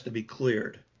 it has to be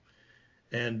cleared,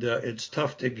 and it's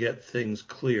tough to get things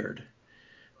cleared.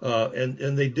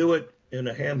 And they do it in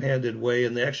a ham-handed way,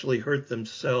 and they actually hurt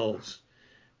themselves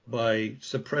by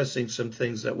suppressing some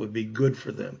things that would be good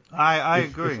for them. I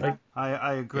agree.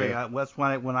 I agree. Yeah. That's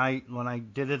when I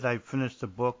did it. I finished the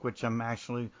book, which I'm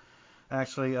actually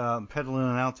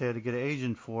peddling it out there to get an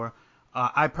agent for.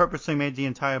 I purposely made the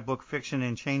entire book fiction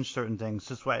and changed certain things.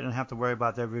 This way I didn't have to worry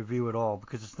about that review at all,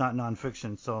 because it's not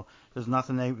nonfiction. So there's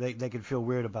nothing they could feel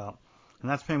weird about. And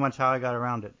that's pretty much how I got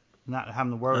around it, not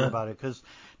having to worry about it, because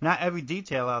not every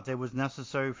detail out there was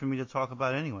necessary for me to talk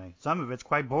about anyway. Some of it's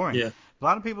quite boring. Yeah. A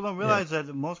lot of people don't realize that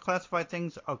most classified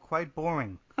things are quite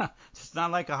boring. It's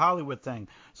not like a Hollywood thing.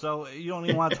 So you don't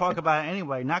even want to talk about it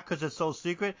anyway, not because it's so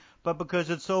secret, but because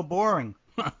it's so boring.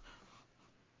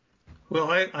 Well,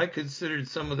 I considered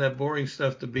some of that boring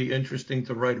stuff to be interesting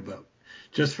to write about,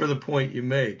 just for the point you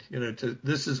made.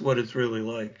 This is what it's really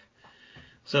like.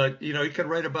 So, you can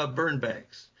write about burn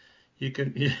bags. You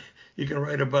can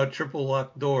write about triple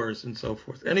locked doors and so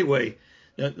forth. Anyway,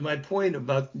 my point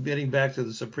about getting back to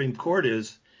the Supreme Court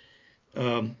is,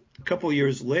 a couple of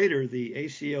years later, the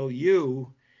ACLU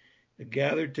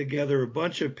gathered together a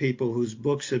bunch of people whose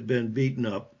books had been beaten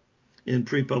up in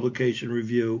pre-publication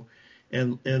review,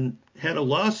 and had a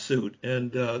lawsuit,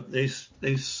 and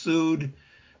they sued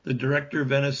the director of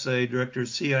NSA, director of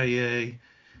CIA,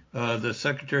 the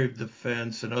Secretary of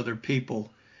Defense, and other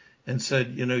people, and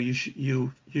said,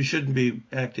 you shouldn't be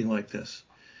acting like this.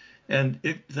 And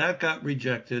that got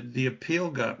rejected. The appeal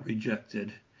got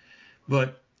rejected,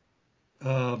 but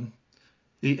the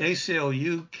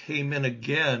ACLU came in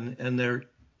again, and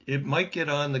it might get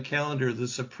on the calendar of the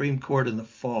Supreme Court in the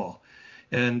fall.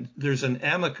 And there's an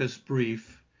amicus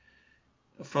brief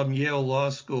from Yale Law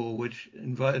School, which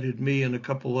invited me and a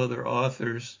couple other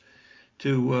authors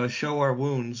to show our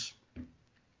wounds.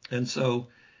 And so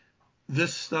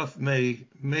this stuff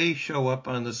may show up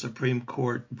on the Supreme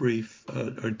Court brief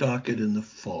or docket in the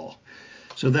fall.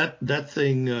 So that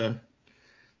thing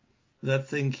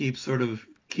keeps sort of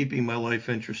keeping my life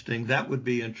interesting. That would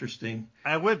be interesting.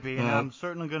 I would be, and I'm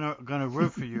certainly gonna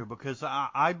root for you, because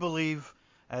I believe,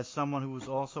 as someone who was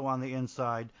also on the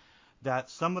inside, that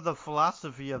some of the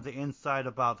philosophy of the inside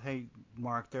about, hey,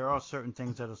 Mark, there are certain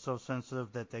things that are so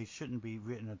sensitive that they shouldn't be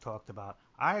written or talked about.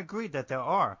 I agree that there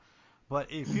are,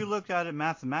 but if you look at it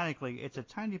mathematically, it's a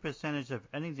tiny percentage of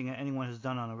anything that anyone has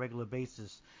done on a regular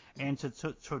basis, and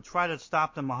to try to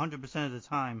stop them 100% of the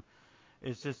time,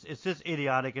 it's just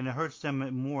idiotic, and it hurts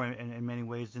them more in many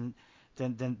ways than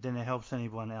it helps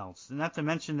anyone else. And not to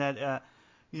mention that,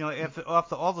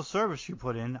 after all the service you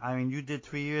put in, I mean, you did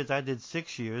 3 years, I did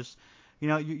 6 years,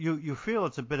 you feel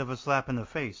it's a bit of a slap in the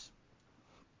face.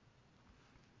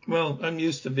 Well, I'm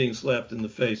used to being slapped in the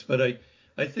face, but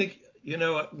I think,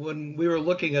 when we were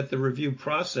looking at the review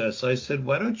process, I said,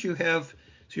 why don't you have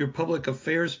your public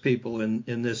affairs people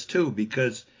in this too?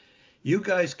 Because you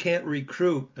guys can't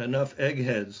recruit enough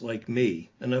eggheads like me,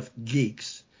 enough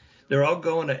geeks. They're all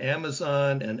going to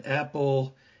Amazon and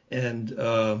Apple and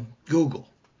Google.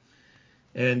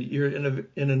 And you're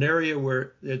in an area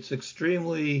where it's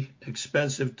extremely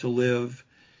expensive to live.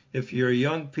 If you're a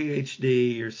young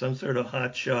PhD or some sort of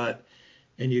hotshot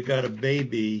and you got a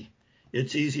baby,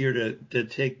 it's easier to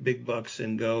take big bucks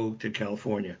and go to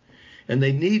California. And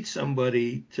they need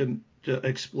somebody to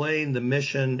explain the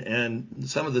mission and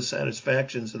some of the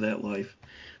satisfactions of that life.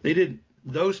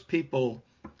 Those people,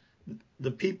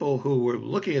 the people who were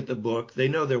looking at the book, they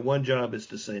know their one job is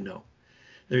to say no.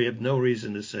 They have no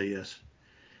reason to say yes.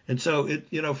 And so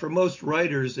for most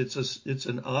writers, it's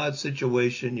an odd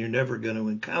situation you're never going to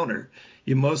encounter.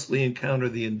 You mostly encounter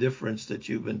the indifference that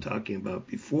you've been talking about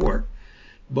before.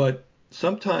 But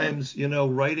sometimes,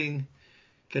 writing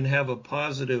can have a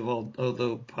positive,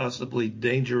 although possibly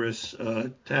dangerous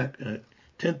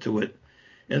tint to it.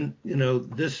 And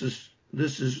this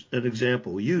is an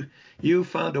example. You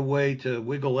found a way to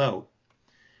wiggle out.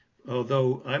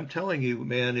 Although I'm telling you,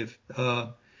 man, if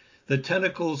the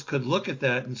tentacles could look at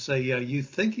that and say, yeah, you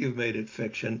think you've made it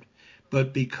fiction,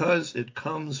 but because it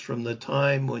comes from the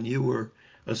time when you were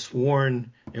a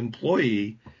sworn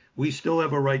employee, we still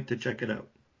have a right to check it out.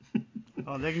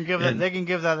 Oh, they can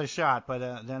give that a shot, but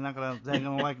they're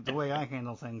gonna like the way I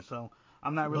handle things. So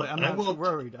I'm not too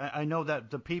worried. I know that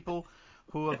the people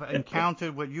who have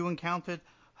encountered what you encountered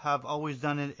have always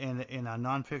done it in a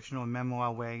non-fictional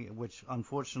memoir way, which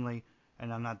unfortunately,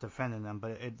 and I'm not defending them,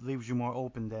 but it leaves you more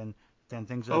open than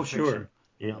things that are fiction. Sure.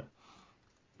 Yeah.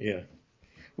 Yeah.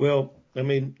 Well, I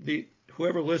mean,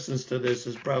 whoever listens to this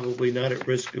is probably not at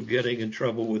risk of getting in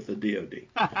trouble with the DOD.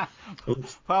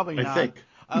 Probably not. I think.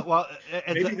 Well,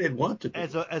 Maybe they'd want to do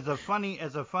it. as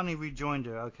a funny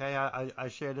rejoinder, okay? I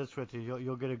share this with you.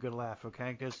 You'll get a good laugh,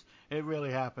 okay? Because it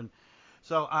really happened.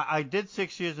 So I did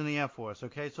 6 years in the Air Force,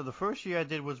 okay? So the first year I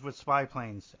did was with spy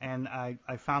planes, and I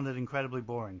found it incredibly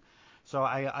boring. So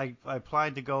I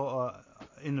applied to go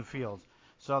in the field.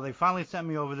 So they finally sent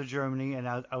me over to Germany, and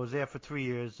I was there for 3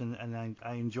 years, and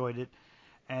I enjoyed it.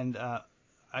 And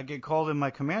I get called in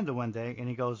my commander one day, and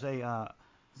he goes, "Hey,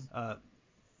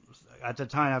 at the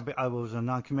time I was a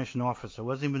non-commissioned officer. It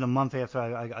wasn't even a month after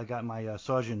I got my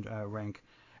sergeant rank,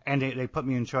 and they put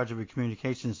me in charge of a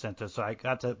communications center. So I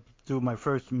got to do my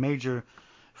first major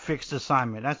fixed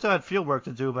assignment. I still had field work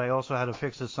to do, but I also had a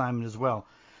fixed assignment as well.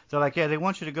 They're like, yeah, they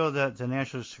want you to go to the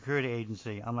National Security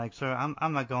Agency. I'm like, sir,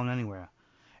 I'm not going anywhere.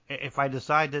 If I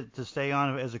decide to stay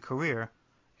on as a career,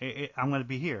 I'm going to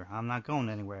be here. I'm not going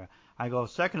anywhere. I go,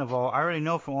 second of all, I already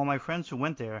know from all my friends who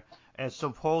went there, as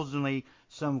supposedly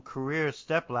some career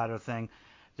stepladder thing,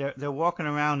 they're walking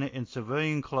around in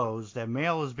civilian clothes. Their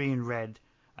mail is being read.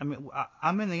 I mean,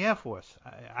 I'm in the Air Force.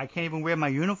 I can't even wear my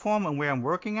uniform and where I'm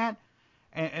working at.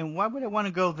 And why would I want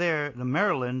to go there to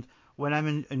Maryland when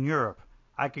I'm in Europe?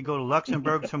 I could go to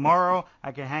Luxembourg tomorrow.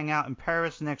 I can hang out in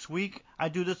Paris next week. I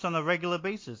do this on a regular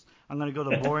basis. I'm going to go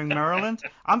to boring Maryland.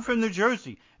 I'm from New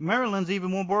Jersey. Maryland's even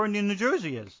more boring than New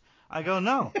Jersey is. I go,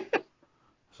 no.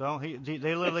 So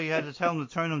they literally had to tell him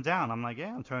to turn them down. I'm like,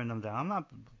 yeah, I'm turning them down. I'm not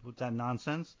with that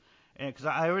nonsense. Because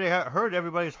I already heard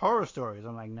everybody's horror stories.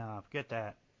 I'm like, nah, forget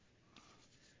that.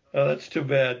 Oh, that's too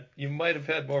bad. You might have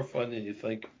had more fun than you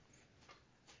think.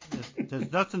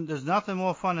 There's nothing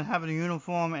more fun than having a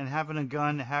uniform and having a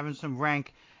gun, having some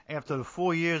rank after the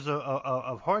 4 years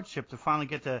of hardship to finally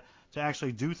get to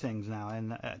actually do things now.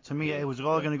 And to me, it was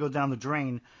all going to go down the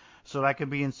drain, so that I could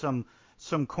be in some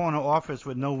corner office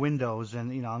with no windows,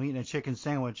 and I'm eating a chicken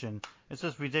sandwich, and it's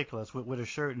just ridiculous with a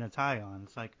shirt and a tie on.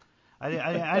 It's like I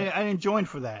didn't join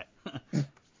for that.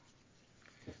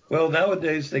 Well,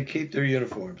 nowadays they keep their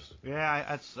uniforms.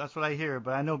 Yeah, that's what I hear.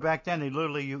 But I know back then they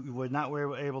literally you were not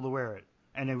able to wear it,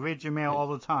 and they read your mail all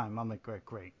the time. I'm like,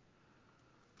 great.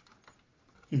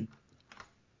 So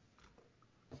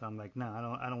I'm like, no,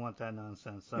 I don't want that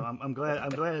nonsense. So I'm glad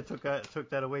I took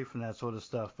that away from that sort of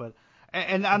stuff. But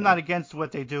and I'm not against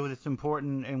what they do. It's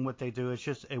important in what they do. It's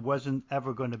just it wasn't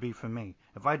ever going to be for me.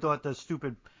 If I thought the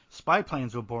stupid spy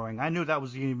planes were boring, I knew that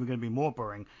was even going to be more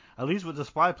boring. At least with the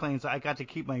spy planes, I got to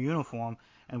keep my uniform,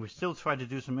 and we still tried to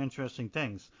do some interesting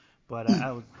things. But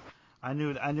I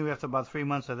knew after about 3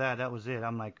 months of that was it.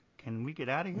 I'm like, can we get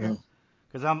out of here?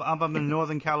 Because I'm in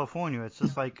Northern California. It's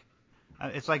just like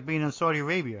it's like being in Saudi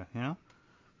Arabia,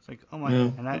 It's like, oh my,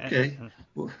 Oh, and okay.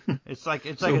 it's like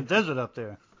a desert up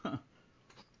there.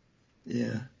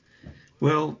 Yeah.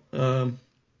 Well, to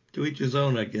each his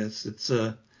own, I guess.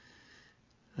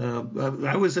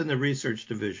 I was in the research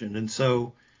division, and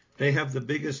so they have the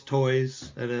biggest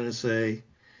toys at NSA.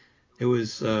 I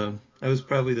was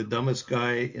probably the dumbest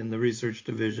guy in the research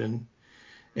division,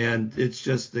 and it's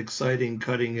just exciting,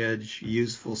 cutting edge,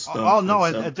 useful stuff. Oh no,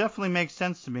 it definitely makes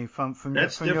sense to me from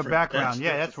your background.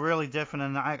 That's really different,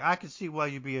 and I can see why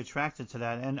you'd be attracted to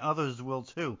that, and others will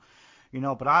too.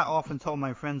 But I often told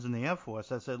my friends in the Air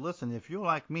Force, I said, listen, if you're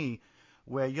like me,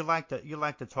 where you like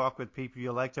to talk with people,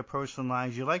 you like to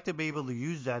personalize, you like to be able to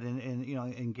use that in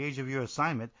engage of your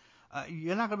assignment,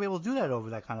 you're not going to be able to do that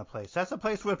over that kind of place. That's a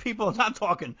place where people are not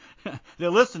talking, they're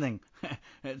listening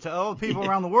to other people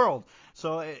around the world.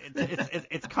 So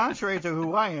it's contrary to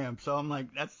who I am. So I'm like,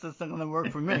 that's just not going to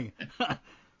work for me.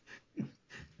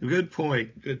 Good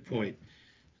point.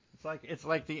 It's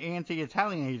like the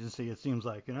anti-Italian agency. It seems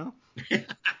like,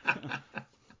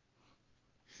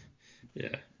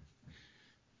 Yeah.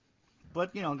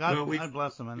 But God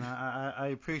bless them, and I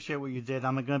appreciate what you did.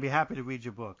 I'm going to be happy to read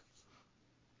your book.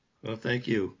 Well, thank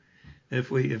you.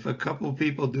 If a couple of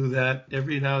people do that,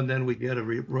 every now and then we get a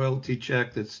royalty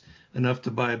check that's enough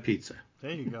to buy a pizza.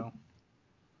 There you go.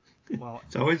 Well,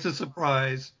 it's always a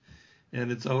surprise,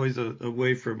 and it's always a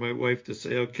way for my wife to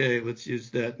say, okay, let's use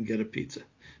that and get a pizza.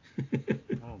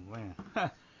 Oh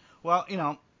man. Well,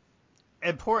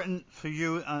 important for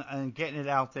you and getting it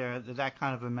out there, that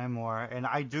kind of a memoir, and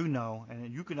I do know,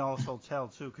 and you can also tell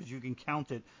too, because you can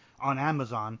count it on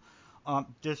Amazon.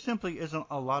 There simply isn't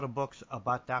a lot of books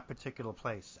about that particular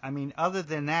place. I mean, other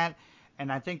than that,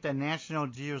 and I think the National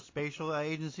Geospatial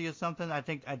Agency or something, I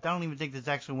don't even think there's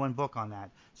actually one book on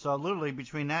that. So literally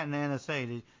between that and the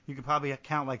NSA, you could probably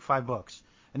count like 5 books.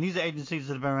 And these are agencies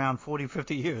that have been around 40,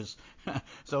 50 years.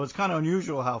 So it's kind of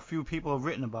unusual how few people have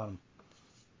written about them.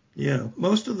 Yeah,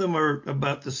 most of them are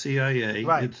about the CIA.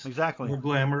 Right, it's exactly. more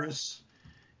glamorous,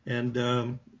 and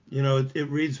it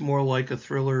reads more like a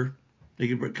thriller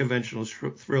the conventional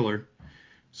thriller.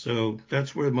 So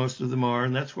that's where most of them are,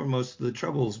 and that's where most of the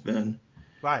trouble's been.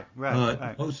 Right.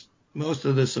 Most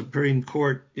of the Supreme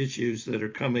Court issues that are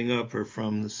coming up are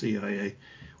from the CIA.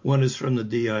 One is from the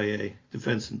DIA,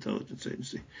 Defense Intelligence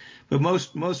Agency. But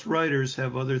most writers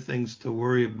have other things to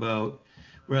worry about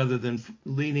rather than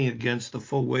leaning against the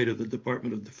full weight of the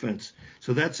Department of Defense.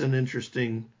 So that's an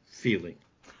interesting feeling.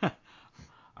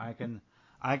 I can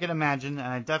imagine, and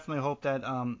I definitely hope that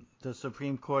the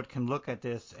Supreme Court can look at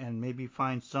this and maybe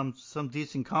find some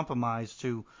decent compromise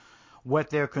to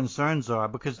what their concerns are,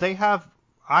 because they have,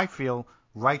 I feel,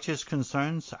 righteous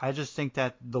concerns. I just think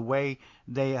that the way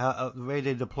they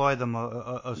deploy them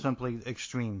are simply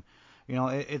extreme.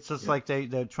 It's just like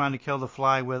they're trying to kill the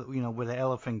fly with an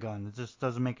elephant gun. It just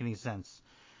doesn't make any sense.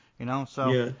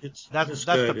 So Yeah, it's that's the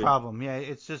misguided. problem. Yeah,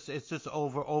 it's just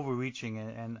overreaching,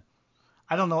 and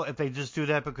I don't know if they just do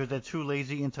that because they're too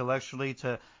lazy intellectually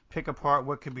to pick apart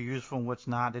what could be useful and what's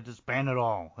not. They just ban it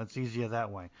all. It's easier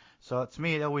that way. So to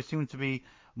me, it always seems to be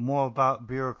more about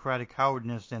bureaucratic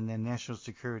cowardness than national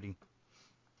security.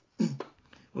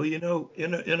 Well,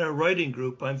 in our writing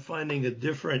group, I'm finding a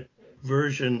different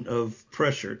version of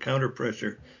pressure, counter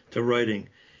pressure to writing.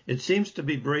 It seems to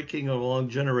be breaking along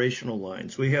generational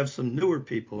lines. We have some newer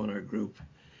people in our group,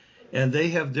 and they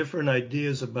have different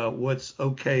ideas about what's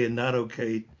okay and not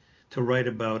okay to write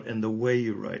about and the way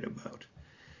you write about.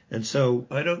 And so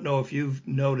I don't know if you've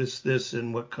noticed this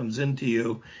in what comes into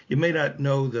you. You may not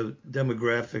know the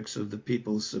demographics of the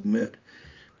people who submit,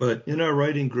 but in our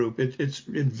writing group, it's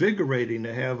invigorating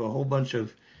to have a whole bunch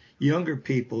of younger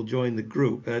people join the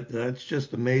group. That's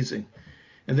just amazing.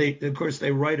 And of course,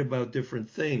 they write about different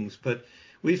things, but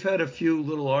we've had a few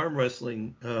little arm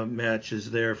wrestling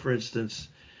matches there, for instance,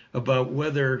 about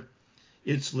whether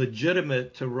it's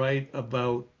legitimate to write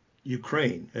about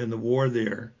Ukraine and the war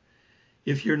there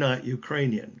if you're not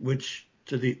Ukrainian, which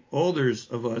to the olders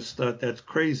of us thought that's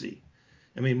crazy.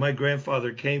 I mean, my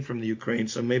grandfather came from the Ukraine,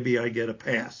 so maybe I get a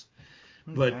pass.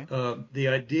 Okay. But the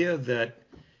idea that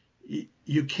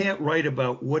you can't write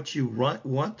about what you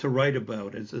want to write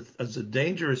about is a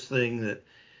dangerous thing that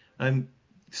I'm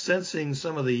sensing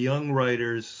some of the young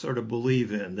writers sort of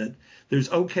believe in, that there's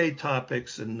okay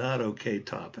topics and not okay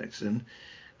topics. And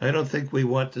I don't think we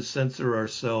want to censor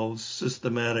ourselves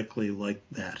systematically like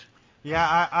that.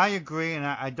 Yeah, I agree, and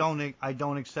I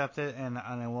don't accept it, and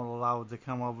I won't allow it to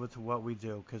come over to what we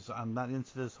do because I'm not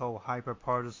into this whole hyper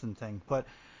partisan thing. But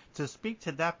to speak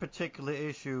to that particular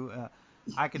issue,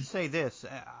 I could say this: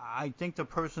 I think the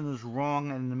person is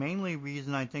wrong, and the mainly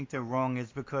reason I think they're wrong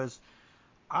is because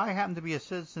I happen to be a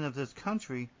citizen of this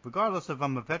country, regardless if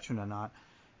I'm a veteran or not,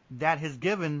 that has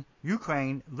given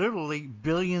Ukraine literally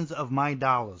billions of my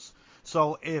dollars.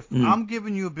 So if I'm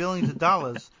giving you billions of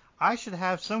dollars, I should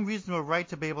have some reasonable right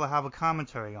to be able to have a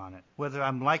commentary on it, whether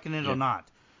I'm liking it or not.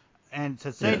 And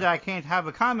to say that I can't have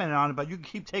a comment on it, but you can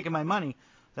keep taking my money,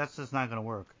 that's just not going to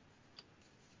work.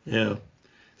 Yeah.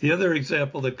 The other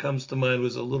example that comes to mind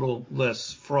was a little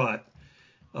less fraught.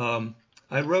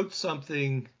 I wrote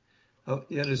something,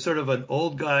 sort of an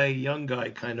old guy, young guy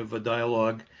kind of a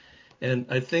dialogue. And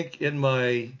I think in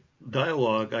my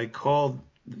dialogue,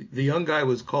 the young guy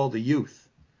was called a youth.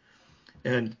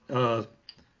 And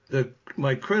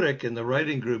my critic in the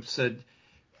writing group said,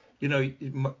 in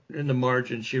the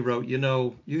margin, she wrote,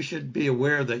 you should be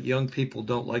aware that young people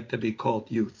don't like to be called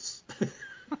youths.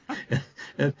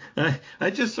 And I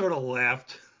just sort of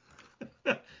laughed.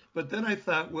 But then I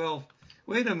thought, well,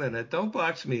 wait a minute, don't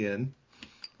box me in.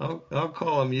 I'll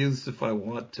call them youths if I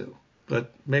want to.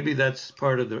 But maybe that's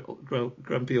part of the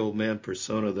grumpy old man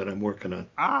persona that I'm working on.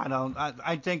 I don't.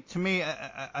 I think to me,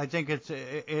 I think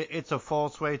it's a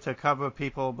false way to cover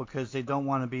people because they don't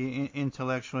want to be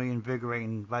intellectually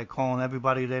invigorating by calling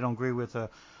everybody they don't agree with a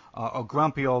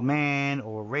grumpy old man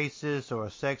or a racist or a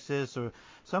sexist or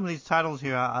some of these titles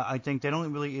here. I think they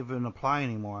don't really even apply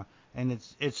anymore. And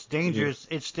it's dangerous.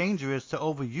 Yeah. It's dangerous to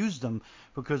overuse them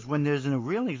because when there's a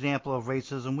real example of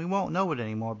racism, we won't know it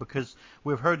anymore because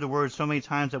we've heard the word so many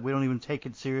times that we don't even take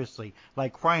it seriously,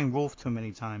 like crying wolf too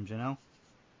many times,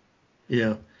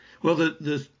 Yeah. Well,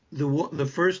 the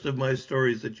first of my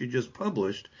stories that you just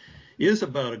published is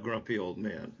about a grumpy old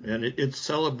man, and it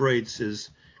celebrates his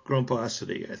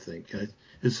grumposity. I think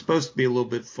it's supposed to be a little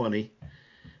bit funny.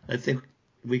 I think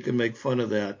we can make fun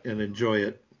of that and enjoy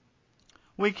it.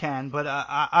 We can, but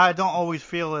I don't always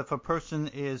feel if a person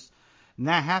is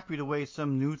not happy the way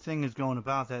some new thing is going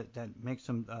about that makes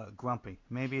them grumpy.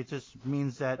 Maybe it just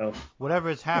means that Oh. whatever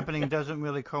is happening doesn't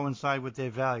really coincide with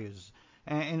their values.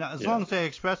 And as Yeah. long as they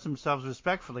express themselves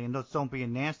respectfully and don't be a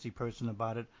nasty person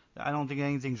about it, I don't think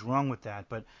anything's wrong with that.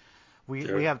 But we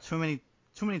Sure. have too many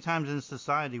too many times in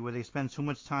society where they spend too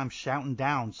much time shouting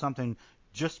down something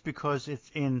just because it's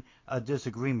in a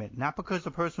disagreement, not because the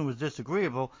person was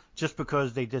disagreeable, just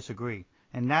because they disagree.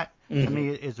 And that, to me,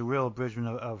 is a real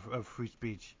abridgment of free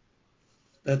speech.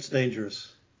 That's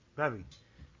dangerous. Very,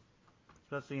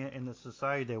 especially in the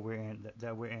society that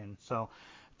we're in. So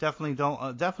definitely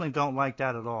don't like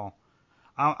that at all.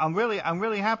 I'm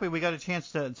really happy we got a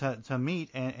chance to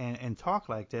meet and talk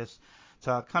like this,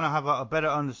 to kind of have a better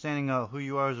understanding of who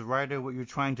you are as a writer, what you're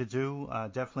trying to do.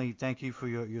 Definitely thank you for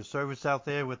your service out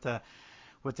there with the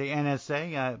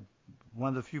NSA. One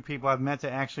of the few people I've met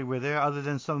that actually were there, other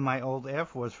than some of my old Air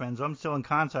Force friends I'm still in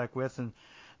contact with, and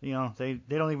they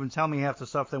don't even tell me half the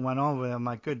stuff that went on with them. I'm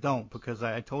like, good, don't, because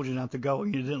I told you not to go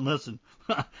and you didn't listen.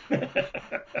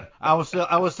 I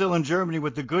was still in Germany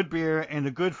with the good beer and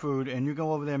the good food, and you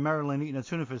go over there in Maryland eating a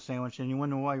tuna fish sandwich, and you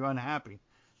wonder why you're unhappy.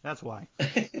 That's why.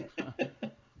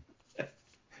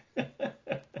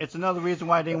 It's another reason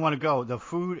why I didn't want to go. The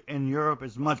food in Europe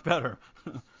is much better.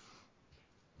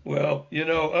 Well,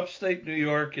 upstate New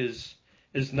York is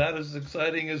not as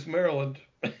exciting as Maryland.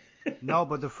 No,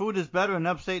 but the food is better in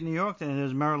upstate New York than it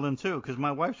is Maryland too, because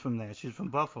my wife's from there. She's from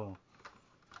Buffalo.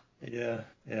 Yeah.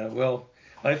 Well,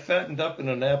 I fattened up in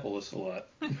Annapolis a lot.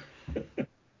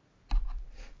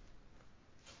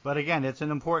 But again, it's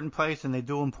an important place and they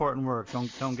do important work.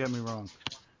 Don't get me wrong.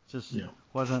 Just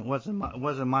wasn't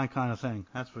my kind of thing.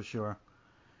 That's for sure.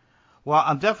 Well,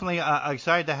 I'm definitely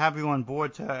excited to have you on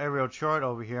board to Aerial Chart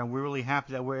over here, and we're really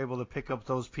happy that we're able to pick up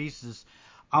those pieces.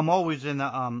 I'm always in the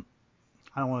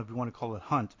I don't know if you want to call it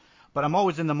hunt, but I'm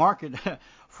always in the market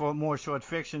for more short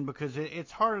fiction because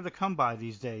it's harder to come by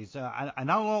these days. I don't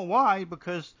know why,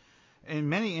 because in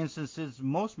many instances,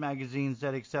 most magazines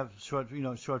that accept short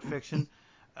fiction,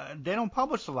 they don't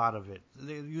publish a lot of it.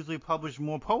 They usually publish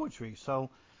more poetry. So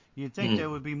you'd think there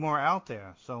would be more out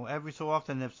there. So every so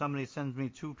often, if somebody sends me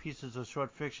 2 pieces of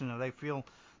short fiction and they feel,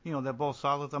 they're both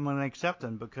solid, I'm going to accept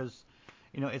them because,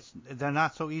 they're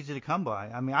not so easy to come by.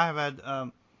 I mean, I have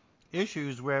had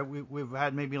issues where we've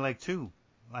had maybe like 2,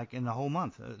 like in the whole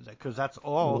month, because that's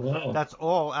all. Wow. That's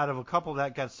all out of a couple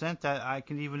that got sent that I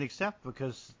can even accept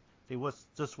because they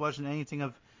just wasn't anything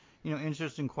of,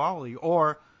 interest and quality,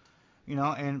 or,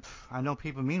 and I know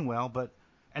people mean well, but.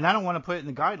 And I don't want to put it in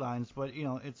the guidelines, but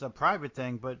it's a private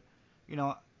thing. But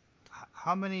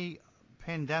how many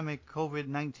pandemic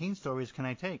COVID-19 stories can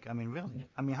I take? I mean, really?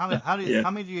 I mean, how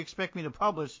many do you expect me to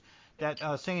publish that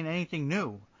saying anything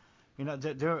new?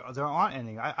 There aren't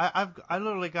any. I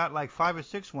literally got like 5 or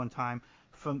 6 one time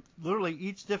from literally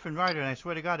each different writer, and I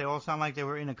swear to God, they all sound like they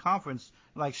were in a conference,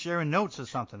 like sharing notes or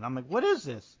something. I'm like, what is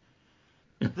this?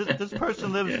 This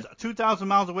person lives 2,000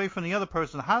 miles away from the other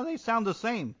person. How do they sound the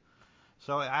same?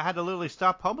 So I had to literally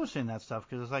stop publishing that stuff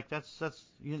because it's like that's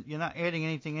you're not adding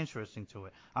anything interesting to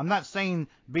it. I'm not saying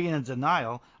be in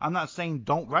denial. I'm not saying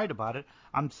don't write about it.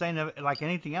 I'm saying that, like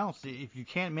anything else, if you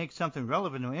can't make something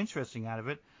relevant or interesting out of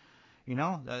it,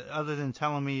 other than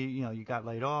telling me you got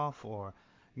laid off or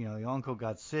your uncle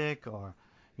got sick or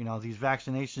these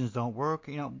vaccinations don't work,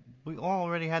 we all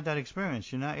already had that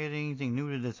experience. You're not adding anything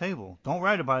new to the table. Don't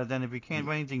write about it then if you can't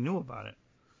write anything new about it.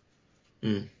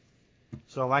 Mm.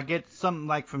 So I get something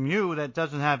like from you that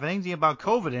doesn't have anything about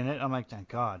COVID in it. I'm like, thank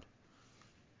God.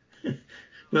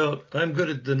 Well, I'm good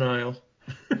at denial.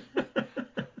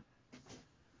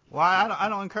 Well, I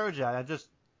don't encourage that. I just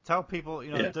tell people,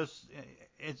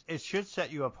 it should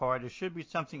set you apart. It should be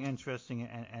something interesting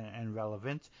and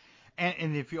relevant.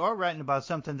 And if you are writing about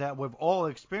something that we've all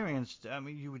experienced, I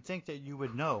mean, you would think that you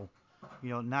would know,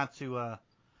 not to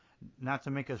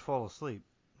make us fall asleep.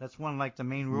 That's like the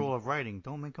main rule of writing.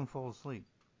 Don't make them fall asleep.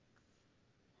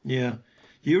 Yeah.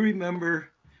 You remember,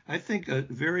 I think, a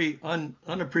very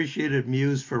unappreciated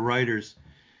muse for writers,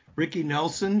 Ricky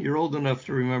Nelson. You're old enough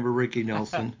to remember Ricky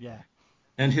Nelson. Yeah.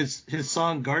 And his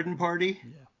song Garden Party?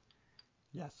 Yeah.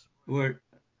 Yes. Where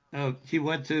he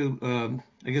went to,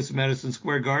 I guess, Madison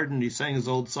Square Garden. He sang his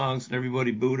old songs and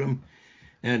everybody booed him.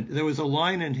 And there was a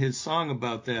line in his song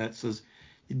about that. It says,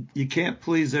 you can't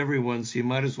please everyone, so you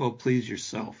might as well please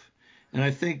yourself. And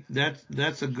I think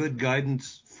that's a good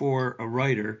guidance for a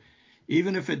writer.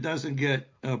 Even if it doesn't get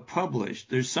published,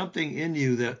 there's something in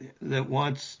you that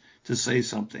wants to say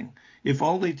something, if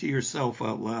only to yourself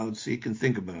out loud so you can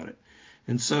think about it.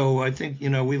 And so I think,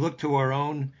 we look to our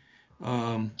own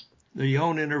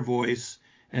inner voice,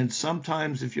 and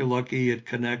sometimes if you're lucky, it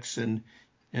connects and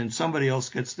somebody else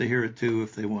gets to hear it too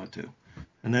if they want to.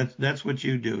 And that's what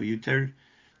you do. You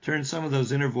turn some of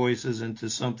those inner voices into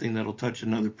something that'll touch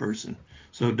another person.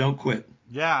 So don't quit.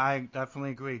 Yeah, I definitely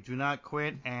agree. Do not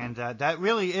quit, and that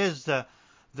really is the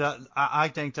I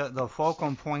think that the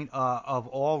focal point of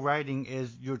all writing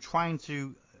is you're trying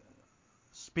to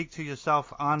speak to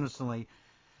yourself honestly.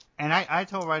 And I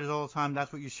tell writers all the time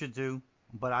that's what you should do.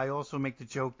 But I also make the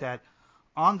joke that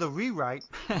on the rewrite,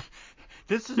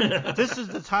 this is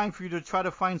the time for you to try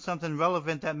to find something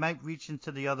relevant that might reach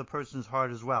into the other person's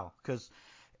heart as well. Because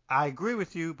I agree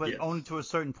with you, but Yes. only to a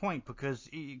certain point. Because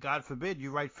God forbid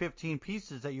you write 15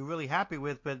 pieces that you're really happy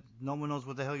with, but no one knows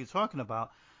what the hell you're talking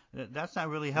about. That's not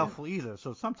really Yeah. helpful either.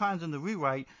 So sometimes in the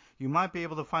rewrite, you might be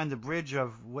able to find the bridge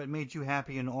of what made you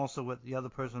happy and also what the other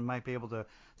person might be able to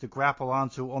grapple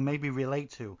onto or maybe relate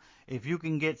to. If you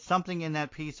can get something in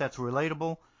that piece that's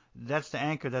relatable, that's the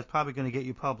anchor that's probably going to get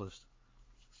you published.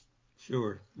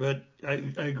 Sure, but I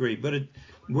agree. But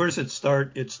where does it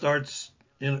start? It starts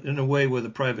in a way with a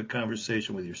private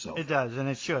conversation with It yourself. does, and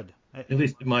it should. At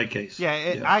least in my case.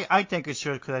 Yeah, Yeah. I think it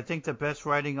should because I think the best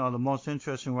writing or the most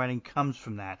interesting writing comes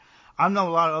from that. I know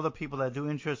a lot of other people that do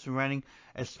interesting writing,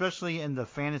 especially in the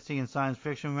fantasy and science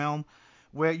fiction realm,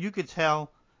 where you could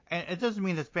tell, and it doesn't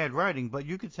mean it's bad writing, but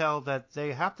you could tell that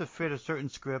they have to fit a certain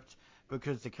script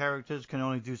because the characters can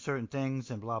only do certain things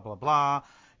and blah blah blah.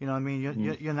 You know, what I mean,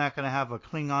 Mhm. you're not going to have a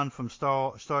Klingon from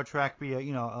Star Trek be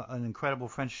an incredible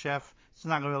French chef. It's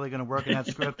not really going to work in that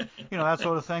script. You know, that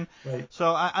sort of thing. Right.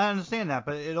 So I understand that,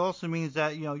 but it also means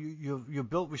that you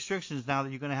built restrictions now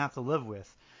that you're going to have to live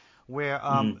with. Where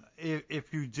Mm.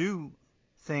 if you do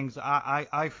things,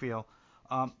 I feel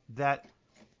that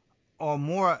are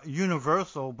more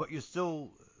universal, but you're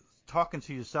still talking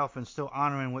to yourself and still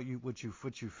honoring what you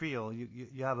feel,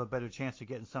 you have a better chance of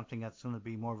getting something that's going to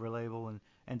be more relatable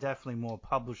and definitely more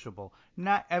publishable.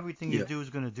 Not everything you Yeah. do is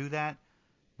going to do that,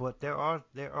 but there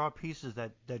are pieces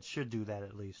that should do that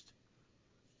at least.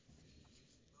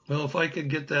 Well, if I could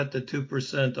get that to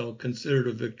 2%, I'll consider it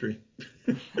a victory.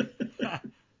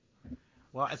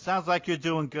 Well, it sounds like you're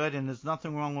doing good, and there's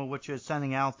nothing wrong with what you're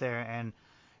sending out there. And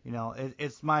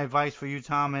it's my advice for you,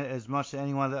 Tom, as much as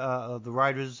anyone of the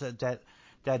writers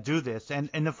that do this. And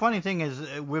the funny thing is,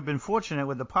 we've been fortunate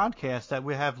with the podcast that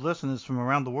we have listeners from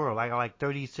around the world. I got like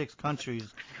 36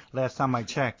 countries last time I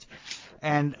checked.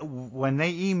 And when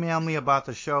they email me about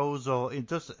the shows, or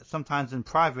just sometimes in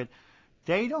private,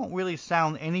 they don't really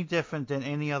sound any different than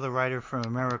any other writer from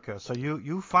America. So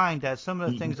you find that some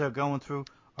of the Mhm. things they're going through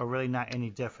are really not any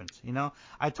different.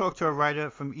 I talked to a writer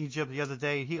from Egypt the other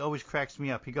day. He always cracks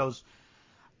me up. He goes,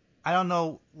 I don't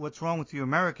know what's wrong with you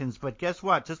Americans, but guess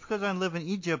what? Just because I live in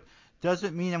Egypt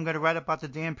doesn't mean I'm going to write about the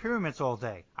damn pyramids all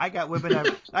day. I got women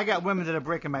that are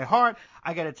breaking my heart.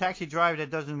 I got a taxi driver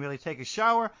that doesn't really take a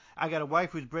shower. I got a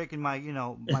wife who's breaking my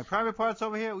private parts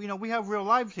over here. We have real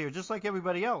lives here, just like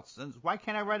everybody else. And why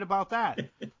can't I write about that?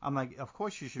 I'm like, of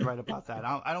course you should write about that.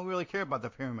 I don't really care about the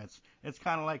pyramids. It's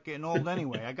kind of like getting old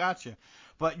anyway. I got you.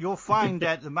 But you'll find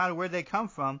that no matter where they come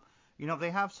from,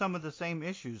 they have some of the same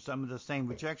issues, some of the same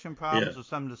rejection Yeah. problems, or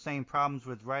some of the same problems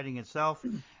with writing itself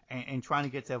and trying to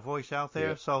get their voice out Yeah.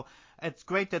 there. So it's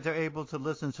great that they're able to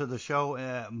listen to the show.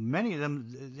 Many of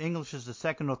them, English is the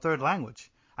second or third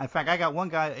language. In fact, I got one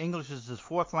guy, English is his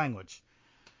fourth language,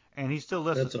 and he still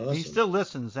listens. That's He awesome. still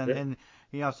listens, and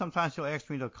Yeah. and sometimes he'll ask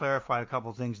me to clarify a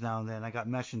couple things now and then. I got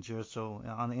Messenger, so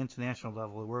on the international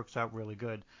level, it works out really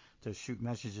good to shoot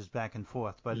messages back and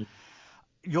forth. But Mm.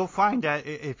 you'll find that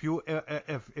if you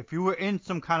were in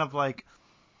some kind of like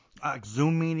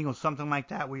Zoom meeting or something like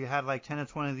that where you had like 10 or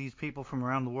 20 of these people from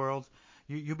around the world,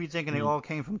 you'd be thinking they Mm. all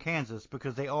came from Kansas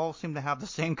because they all seem to have the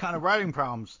same kind of writing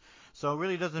problems. So it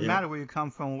really doesn't Yeah. matter where you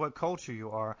come from or what culture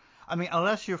you are. I mean,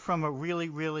 unless you're from a really,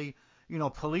 really,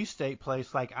 police state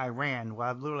place like Iran, where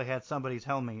I've literally had somebody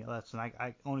tell me, listen,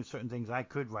 I only certain things I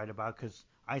could write about because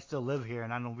I still live here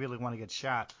and I don't really want to get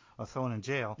shot or thrown in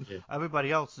jail. Yeah.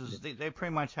 Everybody else Yeah. they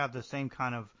pretty much have the same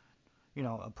kind of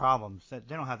problems. They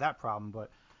don't have that problem,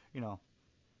 but you know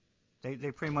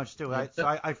they pretty much do. Yeah. So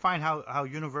I find how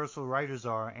universal writers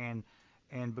are,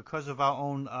 and because of our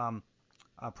own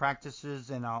practices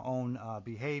and our own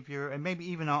behavior, and maybe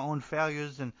even our own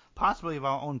failures and possibly of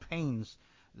our own pains,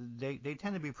 they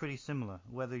tend to be pretty similar.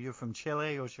 Whether you're from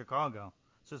Chile or Chicago,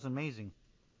 it's just amazing.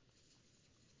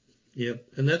 Yeah.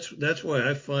 And that's why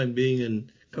I find being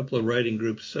in a couple of writing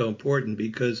groups so important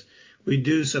because we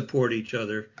do support each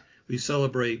other. We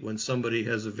celebrate when somebody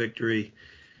has a victory,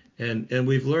 and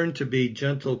we've learned to be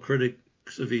gentle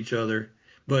critics of each other,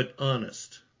 but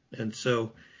honest. And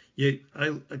so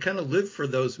I kind of live for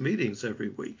those meetings every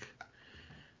week.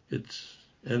 It's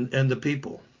and the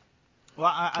people, Well,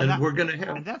 I, and and that we're gonna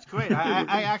have and that's great. I, we're I I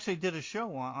gonna. actually did a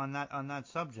show on that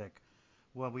subject.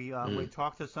 Well, we Mm.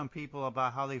 talked to some people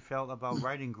about how they felt about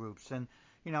writing groups, and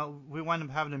we wound up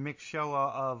having a mixed show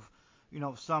of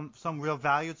some real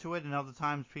value to it, and other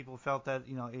times people felt that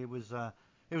it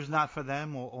was not for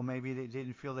them, or maybe they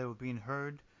didn't feel they were being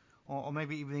heard, or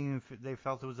maybe even if they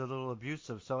felt it was a little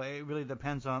abusive. So it really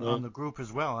depends on the group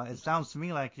as well. It sounds to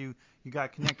me like you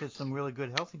got connected to some really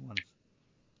good, healthy ones.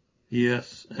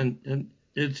 Yes, and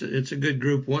it's a good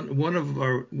group. One of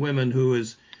our women, who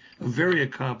is a very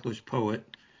accomplished poet,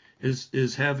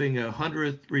 is having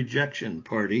 100th rejection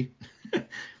party.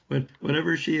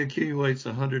 Whenever she accumulates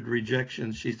 100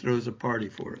 rejections, she throws a party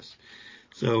for us.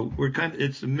 So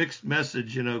it's a mixed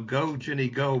message, go Ginny,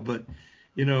 go, but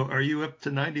are you up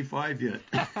to 95 yet?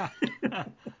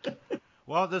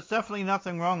 Well, there's definitely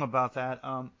nothing wrong about that.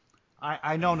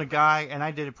 I known a guy, and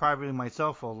I did it privately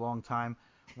myself for a long time,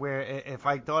 where if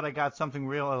I thought I got something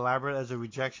real elaborate as a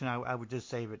rejection, I would just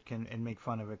save it and make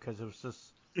fun of it, because it was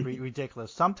just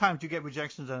ridiculous. Sometimes you get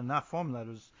rejections that are not form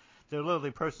letters. They're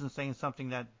literally persons saying something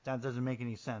that doesn't make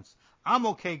any sense. I'm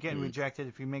okay getting rejected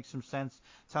if you make some sense.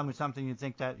 Tell me something you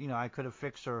think that I could have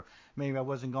fixed, or maybe I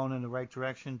wasn't going in the right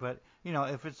direction. But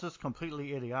if it's just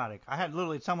completely idiotic, I had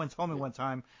literally someone told me one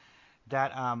time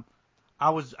that I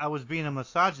was being a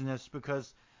misogynist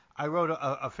because I wrote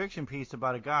a fiction piece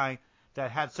about a guy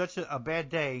that had such a bad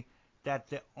day that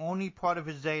the only part of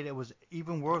his day that was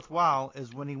even worthwhile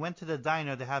is when he went to the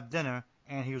diner to have dinner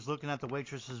and he was looking at the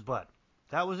waitress's butt.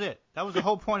 That was it. That was the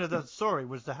whole point of the story,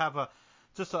 was to have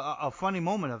just a funny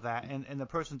moment of that, and the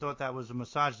person thought that was a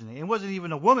misogyny. It wasn't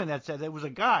even a woman that said it, it was a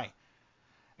guy,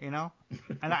 And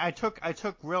I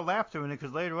took real laughter in it,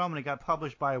 because later on when it got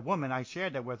published by a woman, I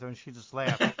shared that with her, and she just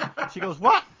laughed. She goes,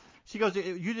 "What?" She goes,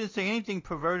 "You didn't say anything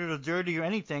perverted or dirty or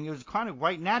anything. It was kind of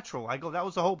right natural." I go, "That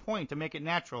was the whole point, to make it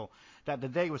natural. That the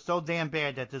day was so damn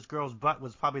bad that this girl's butt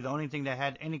was probably the only thing that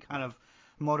had any kind of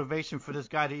motivation for this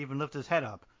guy to even lift his head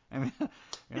up. I mean,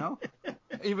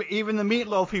 even the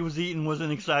meatloaf he was eating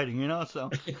wasn't exciting, So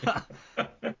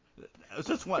it's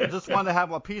just want to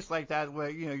have a piece like that where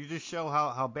you just show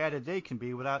how bad a day can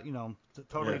be without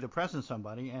totally depressing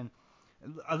somebody. And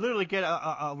I literally get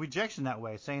a rejection that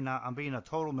way, saying I'm being a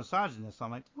total misogynist.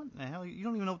 I'm like, what the hell? You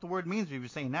don't even know what the word means if you're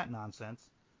saying that nonsense.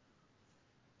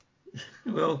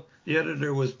 Well, the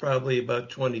editor was probably about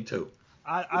 22.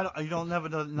 You don't never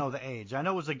know the age. I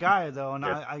know it was a guy though, and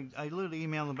I literally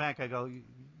emailed him back. I go, you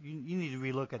need to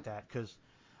relook at that, because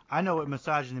I know what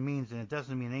misogyny means, and it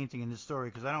doesn't mean anything in this story,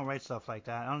 because I don't write stuff like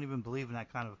that. I don't even believe in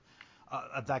that kind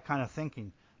of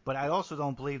thinking. But I also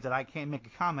don't believe that I can't make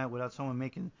a comment without someone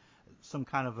making some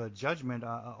kind of a judgment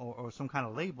or some kind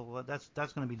of label. That's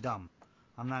going to be dumb.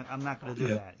 I'm not going to do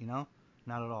that. Not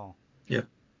at all. Yeah.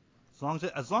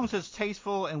 As long as it's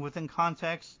tasteful and within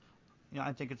context,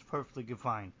 I think it's perfectly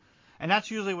fine. And that's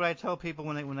usually what I tell people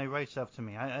when they write stuff to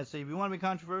me. I say, if you want to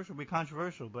be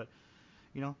controversial, but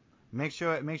make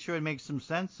sure it makes some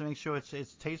sense. Make sure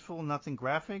it's tasteful, nothing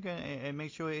graphic, and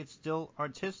make sure it's still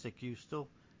artistic. You still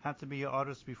have to be an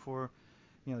artist before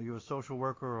you're a social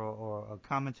worker or a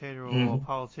commentator or a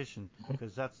politician,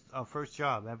 because that's our first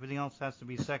job. Everything else has to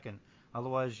be second.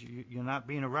 Otherwise, you're not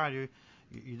being a writer.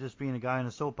 You're just being a guy in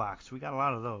a soapbox. We got a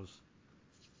lot of those.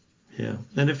 Yeah,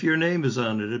 and if your name is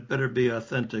on it, it better be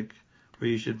authentic, or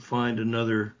you should find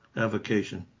another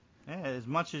avocation. Yeah, as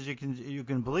much as you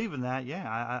can believe in that, yeah,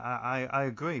 I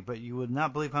agree. But you would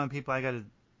not believe how many people I got to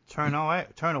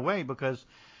turn away because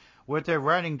what they're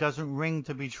writing doesn't ring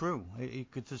to be true. You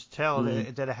could just tell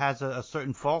that it has a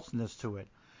certain falseness to it.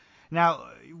 Now,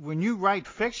 when you write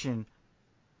fiction,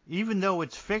 even though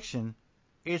it's fiction,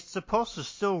 it's supposed to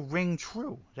still ring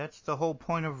true. That's the whole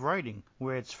point of writing,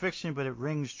 where it's fiction, but it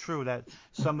rings true, that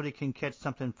somebody can catch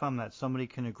something from that, somebody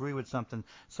can agree with something,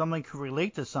 somebody can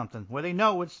relate to something, where they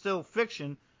know it's still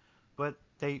fiction, but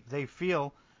they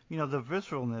feel, the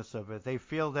visceralness of it. They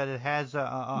feel that it has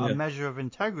a measure of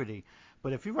integrity.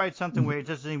 But if you write something where it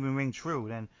doesn't even ring true,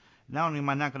 then not only am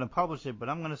I not going to publish it, but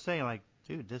I'm going to say, like,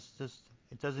 dude, this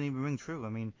it doesn't even ring true. I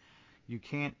mean, you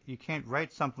can't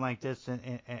write something like this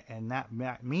and not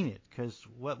mean it, because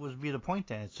what would be the point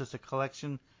then? It's just a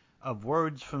collection of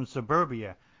words from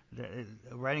suburbia.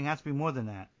 Writing has to be more than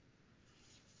that.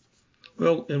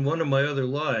 Well, in one of my other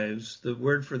lives, the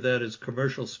word for that is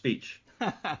commercial speech.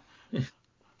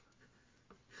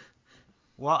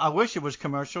 Well, I wish it was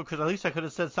commercial, because at least I could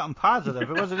have said something positive.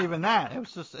 It wasn't even that.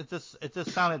 It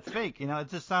just sounded fake. It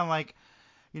just sounded like,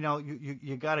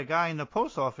 you got a guy in the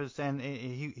post office and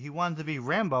he wanted to be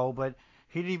Rambo, but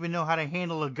he didn't even know how to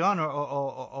handle a gun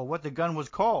or what the gun was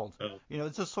called. Oh.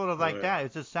 It's just sort of like that.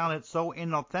 It just sounded so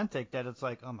inauthentic that it's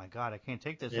like, oh my God, I can't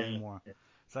take this anymore.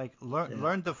 It's like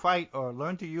learn to fight, or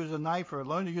learn to use a knife, or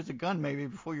learn to use a gun maybe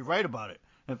before you write about it,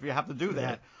 if you have to do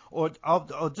that. Or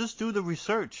just do the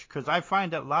research, because I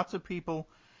find that lots of people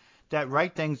that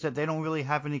write things that they don't really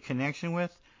have any connection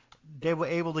with, they were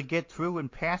able to get through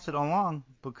and pass it along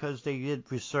because they did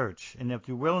research. And if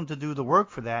you're willing to do the work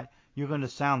for that, you're going to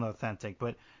sound authentic.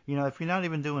 But, if you're not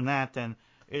even doing that, then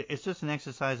it's just an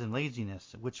exercise in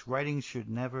laziness, which writing should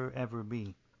never, ever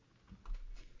be.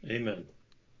 Amen.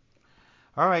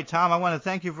 All right, Tom, I want to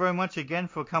thank you very much again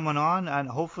for coming on, and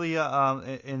hopefully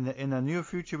in the near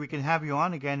future we can have you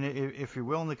on again if you're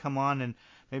willing to come on, and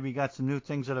maybe you got some new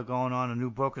things that are going on, a new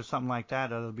book or something like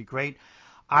that. That'll be great.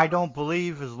 I don't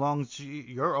believe, as long as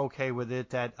you're okay with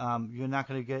it, that you're not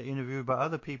going to get interviewed by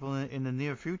other people in the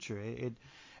near future.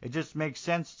 It just makes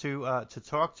sense to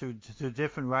talk to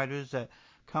different writers that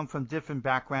come from different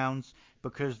backgrounds,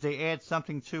 because they add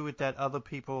something to it that other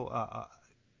people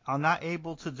are not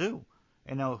able to do.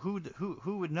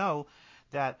 Who would know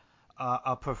that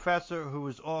a professor who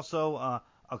is also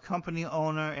a company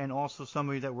owner and also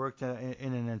somebody that worked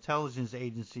in an intelligence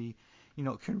agency,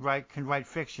 can write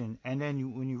fiction, and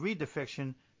then when you read the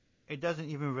fiction, it doesn't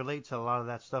even relate to a lot of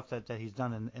that stuff that he's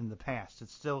done in the past. It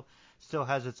still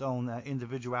has its own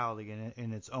individuality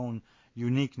and its own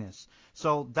uniqueness.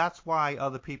 So that's why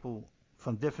other people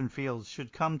from different fields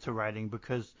should come to writing,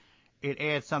 because it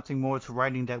adds something more to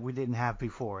writing that we didn't have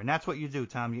before. And that's what you do,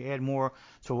 Tom. You add more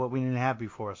to what we didn't have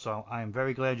before. So I am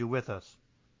very glad you're with us.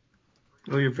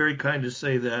 Well, you're very kind to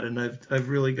say that, and I've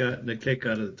really gotten a kick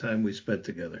out of the time we spent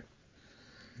together.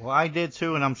 Well, I did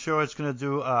too, and I'm sure it's going to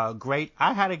do great.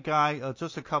 I had a guy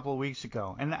just a couple of weeks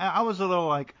ago, and I was a little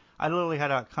like, I literally had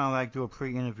to kind of like do a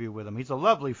pre-interview with him. He's a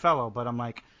lovely fellow, but I'm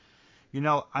like,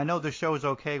 I know the show is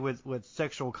okay with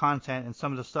sexual content and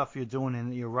some of the stuff you're doing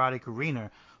in the erotic arena,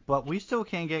 but we still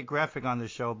can't get graphic on this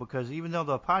show, because even though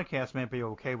the podcast may be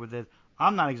okay with it,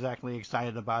 I'm not exactly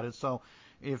excited about it. So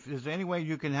if there's any way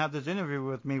you can have this interview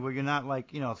with me where you're not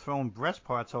like, throwing breast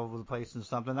parts all over the place and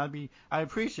something, I'd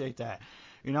appreciate that.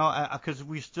 Because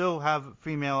we still have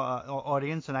female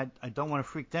audience, and I don't want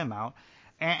to freak them out.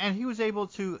 And he was able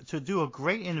to do a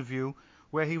great interview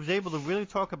where he was able to really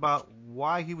talk about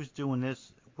why he was doing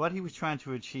this, what he was trying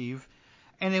to achieve,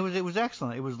 and it was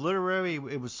excellent. It was literary,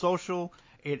 it was social,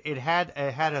 it had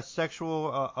a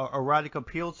sexual erotic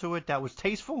appeal to it that was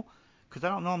tasteful, because I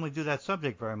don't normally do that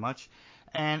subject very much,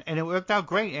 and it worked out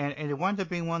great, and it wound up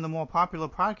being one of the more popular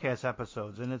podcast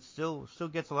episodes, and it still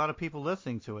gets a lot of people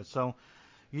listening to it. So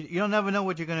you don't never know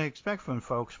what you're going to expect from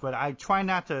folks, but I try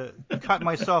not to cut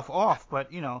myself off. But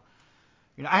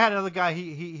I had another guy.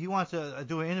 He wants to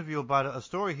do an interview about a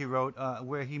story he wrote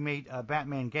where he made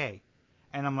Batman gay,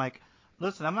 and I'm like,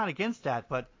 listen, I'm not against that,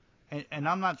 but and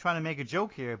I'm not trying to make a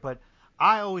joke here, but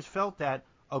I always felt that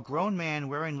a grown man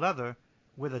wearing leather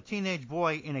with a teenage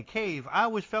boy in a cave, I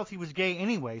always felt he was gay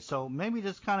anyway. So maybe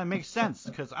this kind of makes sense,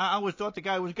 because I always thought the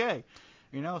guy was gay.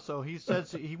 So he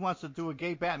says he wants to do a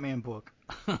gay Batman book.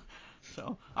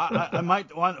 So I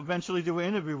might want to eventually do an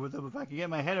interview with him if I can get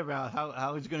my head around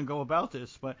how he's going to go about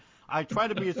this. But I try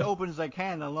to be as open as I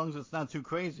can, as long as it's not too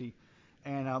crazy.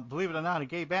 And believe it or not, a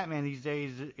gay Batman these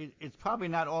days, it's probably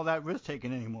not all that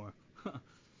risk-taking anymore.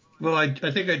 Well, I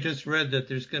think I just read that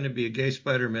there's going to be a gay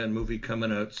Spider-Man movie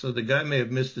coming out, so the guy may have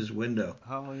missed his window.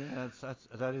 Oh yeah,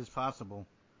 that is possible.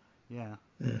 Yeah.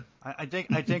 Yeah. I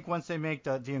think once they make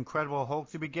the Incredible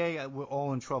Hulk to be gay, we're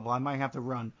all in trouble. I might have to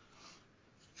run.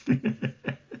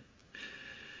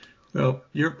 Well,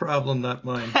 your problem, not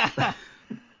mine.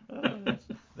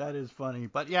 That is funny.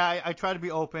 But yeah, I try to be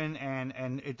open,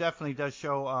 and it definitely does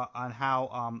show on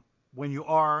how when you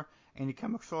are and you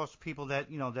come across people that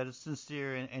that are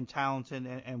sincere and talented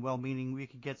and well-meaning, we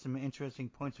could get some interesting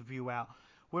points of view out.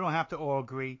 We don't have to all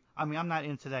agree. I mean, I'm not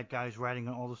into that guy's writing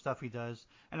and all the stuff he does.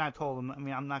 And I told him, I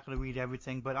mean, I'm not going to read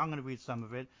everything, but I'm going to read some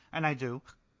of it, and I do,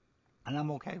 and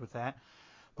I'm okay with that.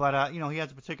 But he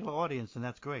has a particular audience, and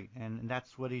that's great, and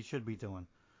that's what he should be doing.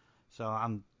 So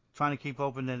I'm trying to keep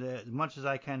open as much as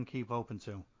I can keep open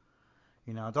to.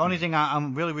 The only thing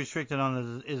I'm really restricted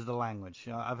on is the language.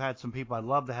 I've had some people I'd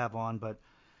love to have on, but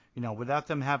without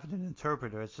them having an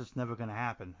interpreter, it's just never going to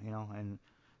happen. And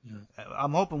yeah.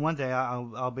 I'm hoping one day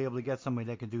I'll be able to get somebody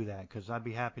that can do that, because I'd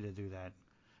be happy to do that.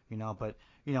 But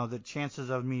the chances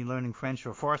of me learning French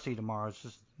or Farsi tomorrow is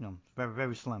just very,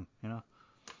 very slim.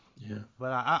 Yeah.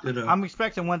 But I'm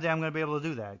expecting one day I'm going to be able to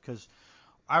do that, because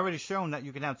I already shown that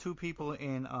you can have two people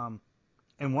in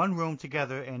one room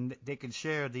together, and they can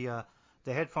share the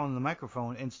headphone and the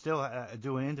microphone, and still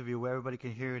do an interview where everybody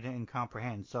can hear it and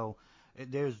comprehend. So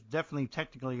there's definitely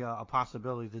technically a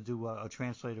possibility to do a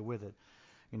translator with it.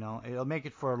 It'll make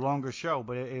it for a longer show,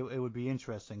 but it would be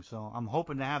interesting. So I'm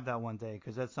hoping to have that one day,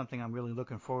 because that's something I'm really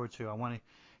looking forward to. I want to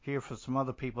hear from some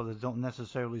other people that don't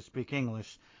necessarily speak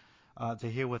English, to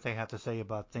hear what they have to say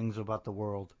about things about the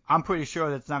world. I'm pretty sure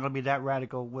that it's not going to be that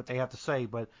radical what they have to say,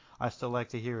 but I still like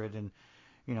to hear it and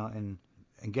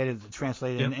get it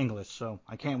translated in English. So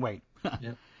I can't wait.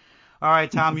 Yep. All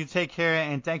right, Tom, you take care,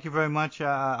 and thank you very much.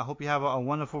 I hope you have a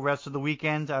wonderful rest of the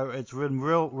weekend. It's been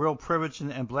real privilege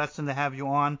and blessing to have you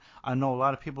on. I know a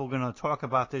lot of people are going to talk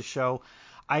about this show.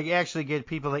 I actually get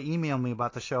people that email me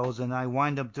about the shows, and I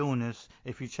wind up doing this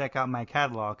if you check out my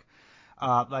catalog.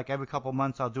 Like every couple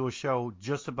months, I'll do a show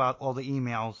just about all the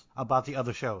emails about the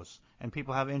other shows. And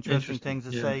people have interesting things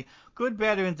to say, good,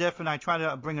 bad, or indifferent. I try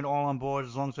to bring it all on board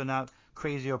as long as they're not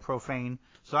crazy or profane.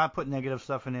 So I put negative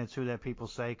stuff in there too that people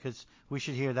say because we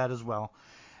should hear that as well.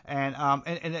 And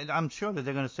I'm sure that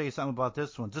they're going to say something about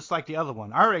this one, just like the other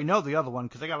one. I already know the other one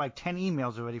because I got like 10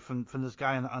 emails already from this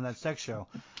guy on that sex show.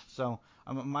 So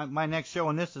my next show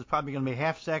on this is probably going to be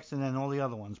half sex and then all the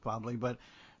other ones probably. But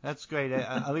that's great.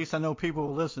 At least I know people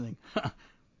are listening.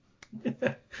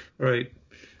 Right.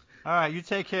 All right, you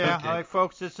take care. Okay. All right,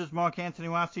 folks, this is Mark Anthony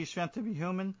Rossi, Strength to be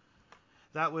Human.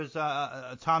 That was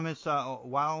Thomas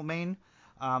Wildman,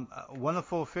 a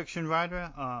wonderful fiction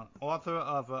writer, author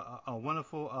of a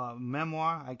wonderful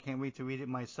memoir. I can't wait to read it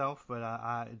myself, but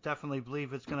I definitely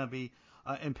believe it's going to be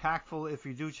impactful if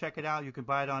you do check it out. You can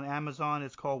buy it on Amazon.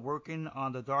 It's called Working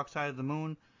on the Dark Side of the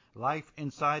Moon, Life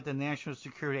Inside the National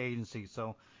Security Agency.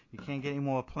 So you can't get any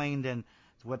more plain than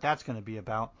what that's going to be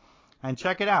about. And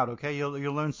check it out, okay? You'll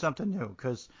learn something new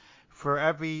because for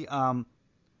every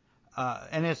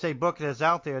NSA book that's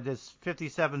out there, there's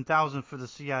 57,000 for the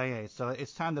CIA. So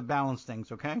it's time to balance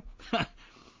things, okay?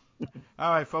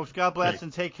 All right, folks. God bless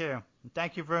and take care.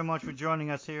 Thank you very much for joining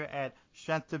us here at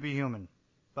Strength to be Human.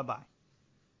 Bye-bye.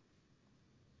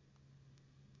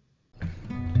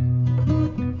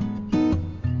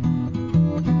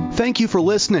 Thank you for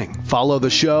listening. Follow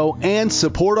the show and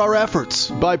support our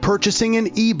efforts by purchasing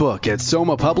an ebook at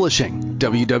Soma Publishing,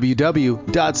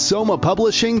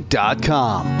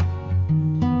 www.somapublishing.com.